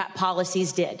 Democrat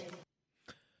policies did.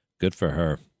 Good for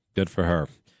her. Good for her.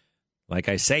 Like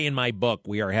I say in my book,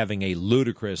 we are having a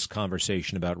ludicrous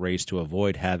conversation about race to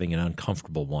avoid having an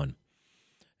uncomfortable one.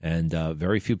 And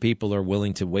very few people are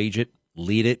willing to wage it,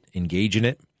 lead it, engage in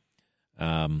it.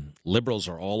 Liberals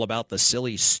are all about the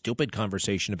silly, stupid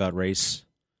conversation about race,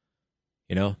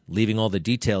 leaving all the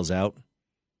details out,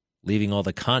 leaving all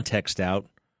the context out,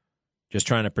 just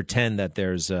trying to pretend that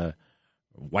there's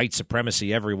white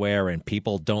supremacy everywhere and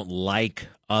people don't like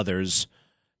others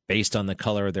based on the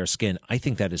color of their skin. I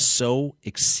think that is so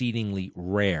exceedingly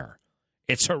rare.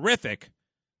 It's horrific,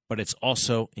 but it's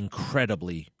also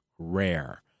incredibly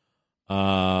rare.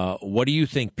 What do you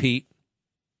think, Pete?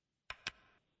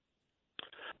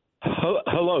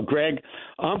 Hello, Greg.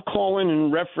 I'm calling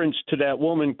in reference to that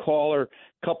woman caller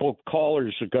a couple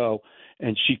callers ago,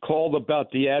 and she called about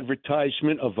the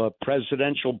advertisement of a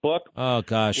presidential book. Oh,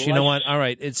 gosh. Well, you know what? All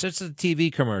right. It's just a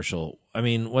TV commercial. I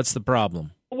mean, what's the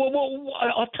problem? Well,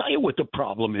 I'll tell you what the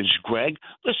problem is, Greg.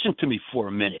 Listen to me for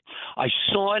a minute. I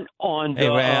saw it on the... Hey,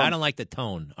 Ray, I don't like the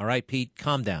tone. All right, Pete?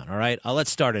 Calm down, all right?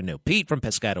 Let's start anew. Pete from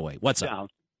Piscataway. What's up?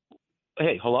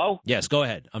 Hey, hello? Yes, go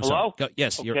ahead. I'm hello? sorry.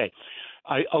 Yes, okay.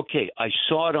 I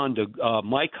saw it on the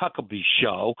Mike Huckabee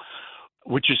show,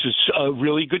 which is a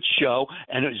really good show,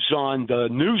 and it's on the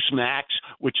Newsmax,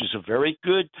 which is a very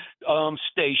good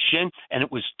station, and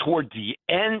it was toward the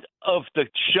end of the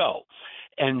show.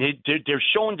 And they're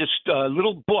showing this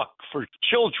little book for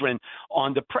children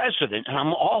on the president, and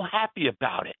I'm all happy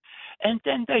about it. And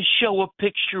then they show a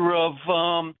picture of,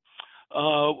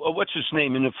 what's his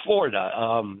name in Florida?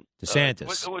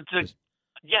 DeSantis.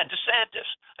 Yeah, DeSantis.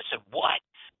 I said, what?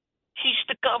 He's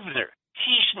the governor.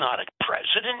 He's not a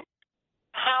president.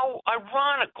 How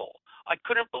ironical. I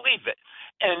couldn't believe it.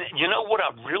 And you know what I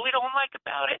really don't like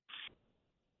about it?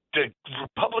 The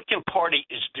Republican Party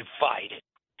is divided.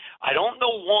 I don't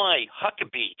know why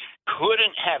Huckabee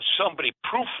couldn't have somebody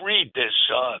proofread this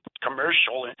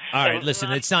commercial. All right,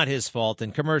 listen, it's not his fault.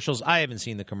 And commercials, I haven't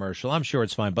seen the commercial. I'm sure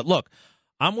it's fine. But look,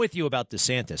 I'm with you about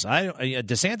DeSantis.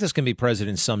 DeSantis can be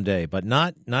president someday, but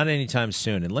not anytime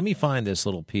soon. And let me find this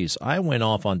little piece. I went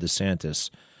off on DeSantis,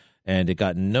 and it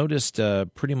got noticed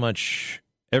pretty much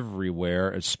everywhere,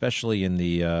 especially in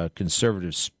the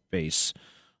conservative space.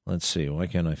 Let's see. Why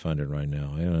can't I find it right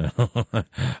now? I don't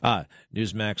know.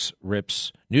 Newsmax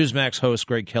rips. Newsmax host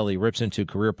Greg Kelly rips into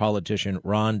career politician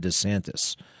Ron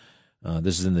DeSantis.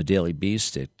 This is in the Daily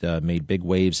Beast. It made big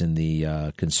waves in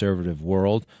the conservative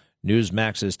world.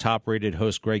 Newsmax's top-rated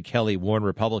host Greg Kelly warned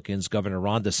Republicans Governor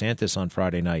Ron DeSantis on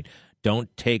Friday night,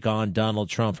 don't take on Donald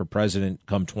Trump for president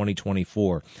come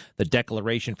 2024. The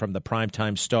declaration from the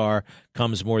primetime star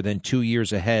comes more than 2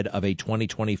 years ahead of a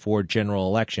 2024 general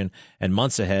election and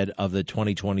months ahead of the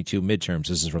 2022 midterms.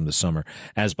 This is from the summer.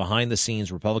 As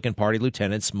behind-the-scenes Republican Party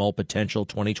lieutenants mull potential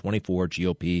 2024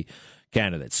 GOP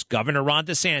candidates. Governor Ron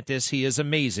DeSantis, he is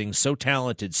amazing, so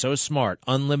talented, so smart,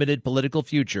 unlimited political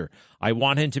future. I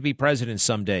want him to be president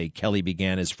someday, Kelly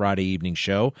began his Friday evening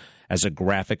show as a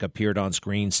graphic appeared on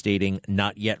screen stating,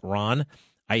 not yet Ron.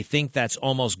 I think that's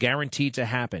almost guaranteed to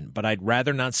happen, but I'd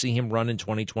rather not see him run in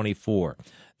 2024.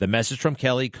 The message from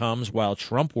Kelly comes while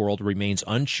Trump world remains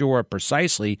unsure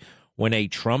precisely when a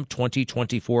Trump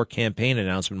 2024 campaign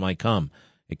announcement might come.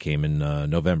 It came in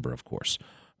November, of course.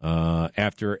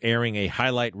 After airing a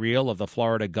highlight reel of the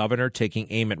Florida governor taking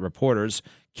aim at reporters,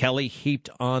 Kelly heaped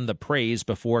on the praise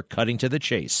before cutting to the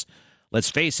chase.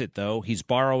 Let's face it, though, he's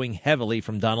borrowing heavily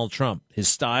from Donald Trump, his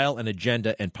style and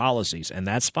agenda and policies, and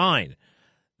that's fine.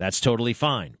 That's totally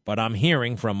fine. But I'm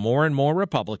hearing from more and more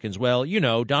Republicans, well, you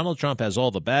know, Donald Trump has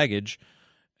all the baggage,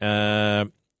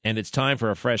 and it's time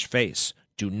for a fresh face.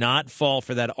 Do not fall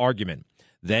for that argument.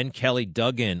 Then Kelly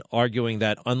dug in, arguing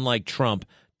that, unlike Trump,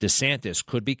 DeSantis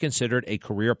could be considered a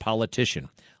career politician.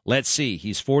 Let's see.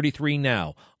 He's 43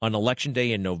 now. On Election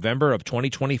Day in November of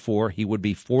 2024, he would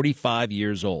be 45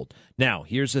 years old. Now,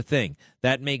 here's the thing.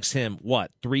 That makes him,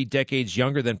 3 decades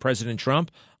younger than President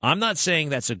Trump? I'm not saying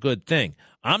that's a good thing.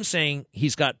 I'm saying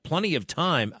he's got plenty of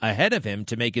time ahead of him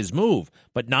to make his move,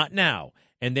 but not now.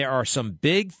 And there are some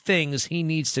big things he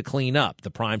needs to clean up,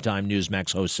 the primetime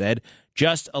Newsmax host said,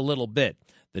 just a little bit.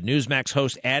 The Newsmax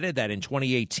host added that in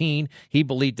 2018, he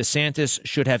believed DeSantis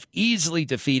should have easily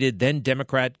defeated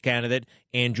then-Democrat candidate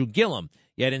Andrew Gillum.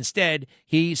 Yet instead,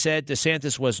 he said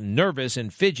DeSantis was nervous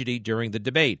and fidgety during the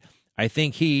debate. I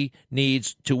think he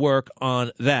needs to work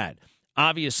on that.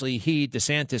 Obviously,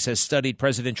 DeSantis, has studied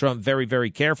President Trump very,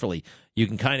 very carefully. You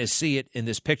can kind of see it in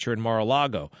this picture in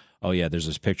Mar-a-Lago. Oh, yeah, there's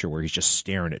this picture where he's just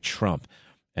staring at Trump.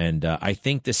 And I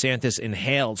think DeSantis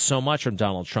inhaled so much from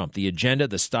Donald Trump. The agenda,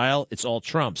 the style, it's all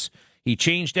Trump's. He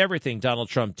changed everything, Donald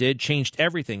Trump did, changed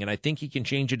everything, and I think he can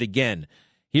change it again.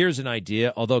 Here's an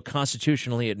idea. Although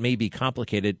constitutionally it may be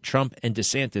complicated, Trump and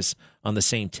DeSantis on the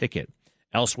same ticket.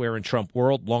 Elsewhere in Trump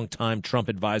world, longtime Trump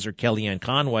advisor Kellyanne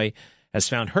Conway has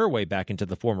found her way back into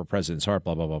the former president's heart,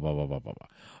 blah, blah, blah, blah, blah, blah,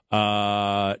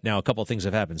 blah. Now, a couple of things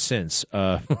have happened since.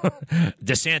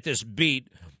 DeSantis beat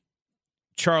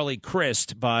Charlie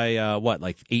Crist by,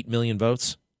 8 million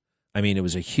votes? I mean, it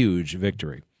was a huge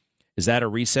victory. Is that a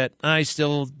reset? I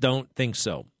still don't think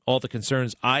so. All the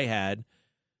concerns I had,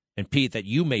 and Pete, that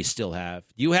you may still have.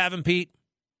 Do you have them, Pete?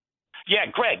 Yeah,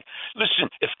 Greg, listen,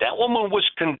 if that woman was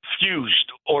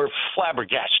confused or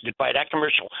flabbergasted by that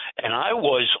commercial, and I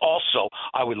was also,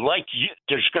 I would like you,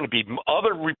 there's going to be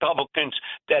other Republicans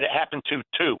that it happened to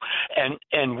too,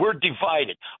 and we're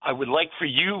divided. I would like for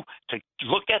you to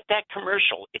look at that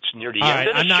commercial. It's near the end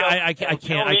of the show.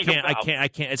 I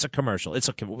can't. It's a commercial. It's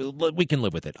okay. We can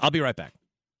live with it. I'll be right back.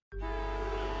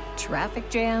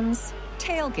 Traffic jams,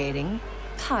 tailgating,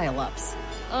 pile-ups.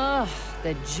 Ugh,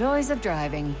 the joys of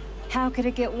driving. How could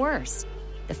it get worse?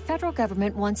 The federal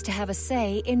government wants to have a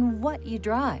say in what you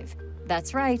drive.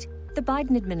 That's right. The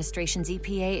Biden administration's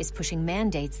EPA is pushing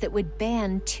mandates that would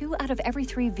ban 2 out of every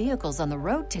 3 vehicles on the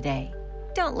road today.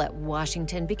 Don't let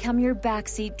Washington become your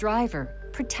backseat driver.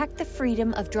 Protect the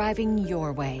freedom of driving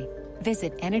your way.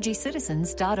 Visit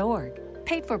EnergyCitizens.org.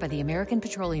 Paid for by the American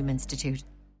Petroleum Institute.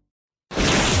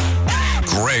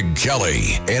 Greg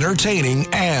Kelly, entertaining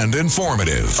and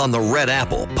informative on the Red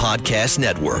Apple Podcast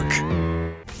Network.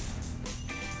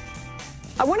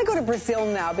 I want to go to Brazil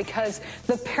now because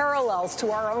the parallels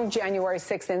to our own January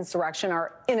 6th insurrection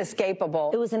are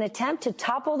inescapable. It was an attempt to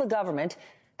topple the government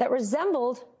that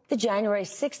resembled the January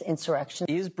 6th insurrection.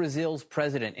 Is Brazil's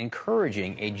president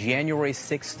encouraging a January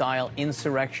 6th-style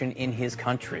insurrection in his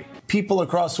country? People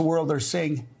across the world are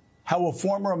seeing how a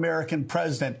former American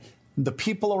president, the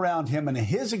people around him, and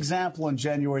his example on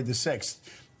January the 6th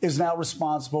is now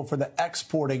responsible for the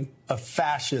exporting of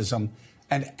fascism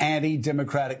and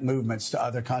anti-democratic movements to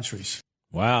other countries.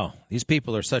 Wow. These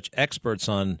people are such experts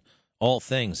on all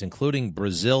things, including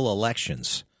Brazil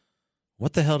elections.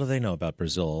 What the hell do they know about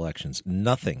Brazil elections?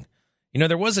 Nothing. You know,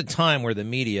 there was a time where the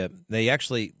media, they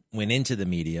actually went into the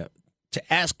media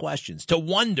to ask questions, to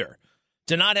wonder,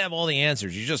 to not have all the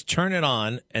answers. You just turn it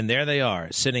on, and there they are,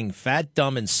 sitting fat,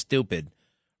 dumb, and stupid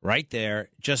right there,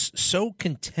 just so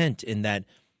content in that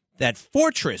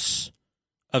fortress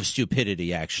of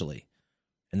stupidity, actually,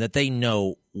 and that they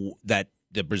know that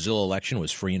the Brazil election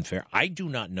was free and fair. I do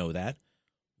not know that.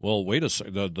 Well, wait a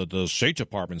second. The State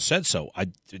Department said so.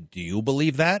 Do you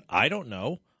believe that? I don't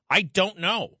know. I don't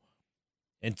know.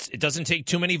 It doesn't take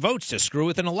too many votes to screw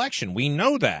with an election. We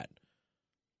know that.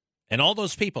 And all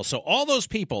those people. So all those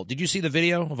people, did you see the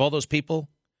video of all those people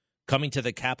coming to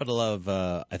the capital of,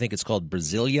 I think it's called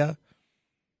Brasilia?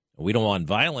 We don't want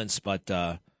violence, but,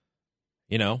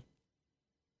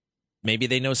 maybe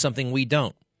they know something we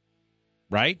don't,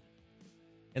 right?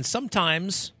 And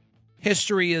sometimes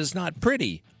history is not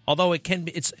pretty, although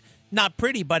it's not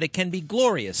pretty, but it can be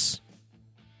glorious.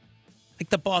 Like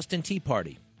the Boston Tea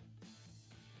Party.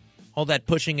 All that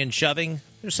pushing and shoving,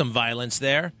 there's some violence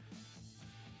there.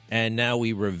 And now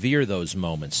we revere those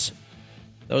moments.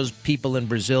 Those people in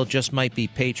Brazil just might be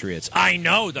patriots. I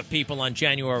know the people on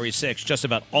January 6th, just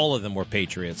about all of them were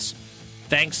patriots.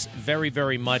 Thanks very,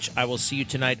 very much. I will see you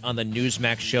tonight on the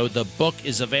Newsmax show. The book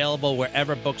is available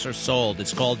wherever books are sold.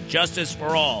 It's called Justice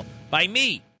for All by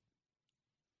me,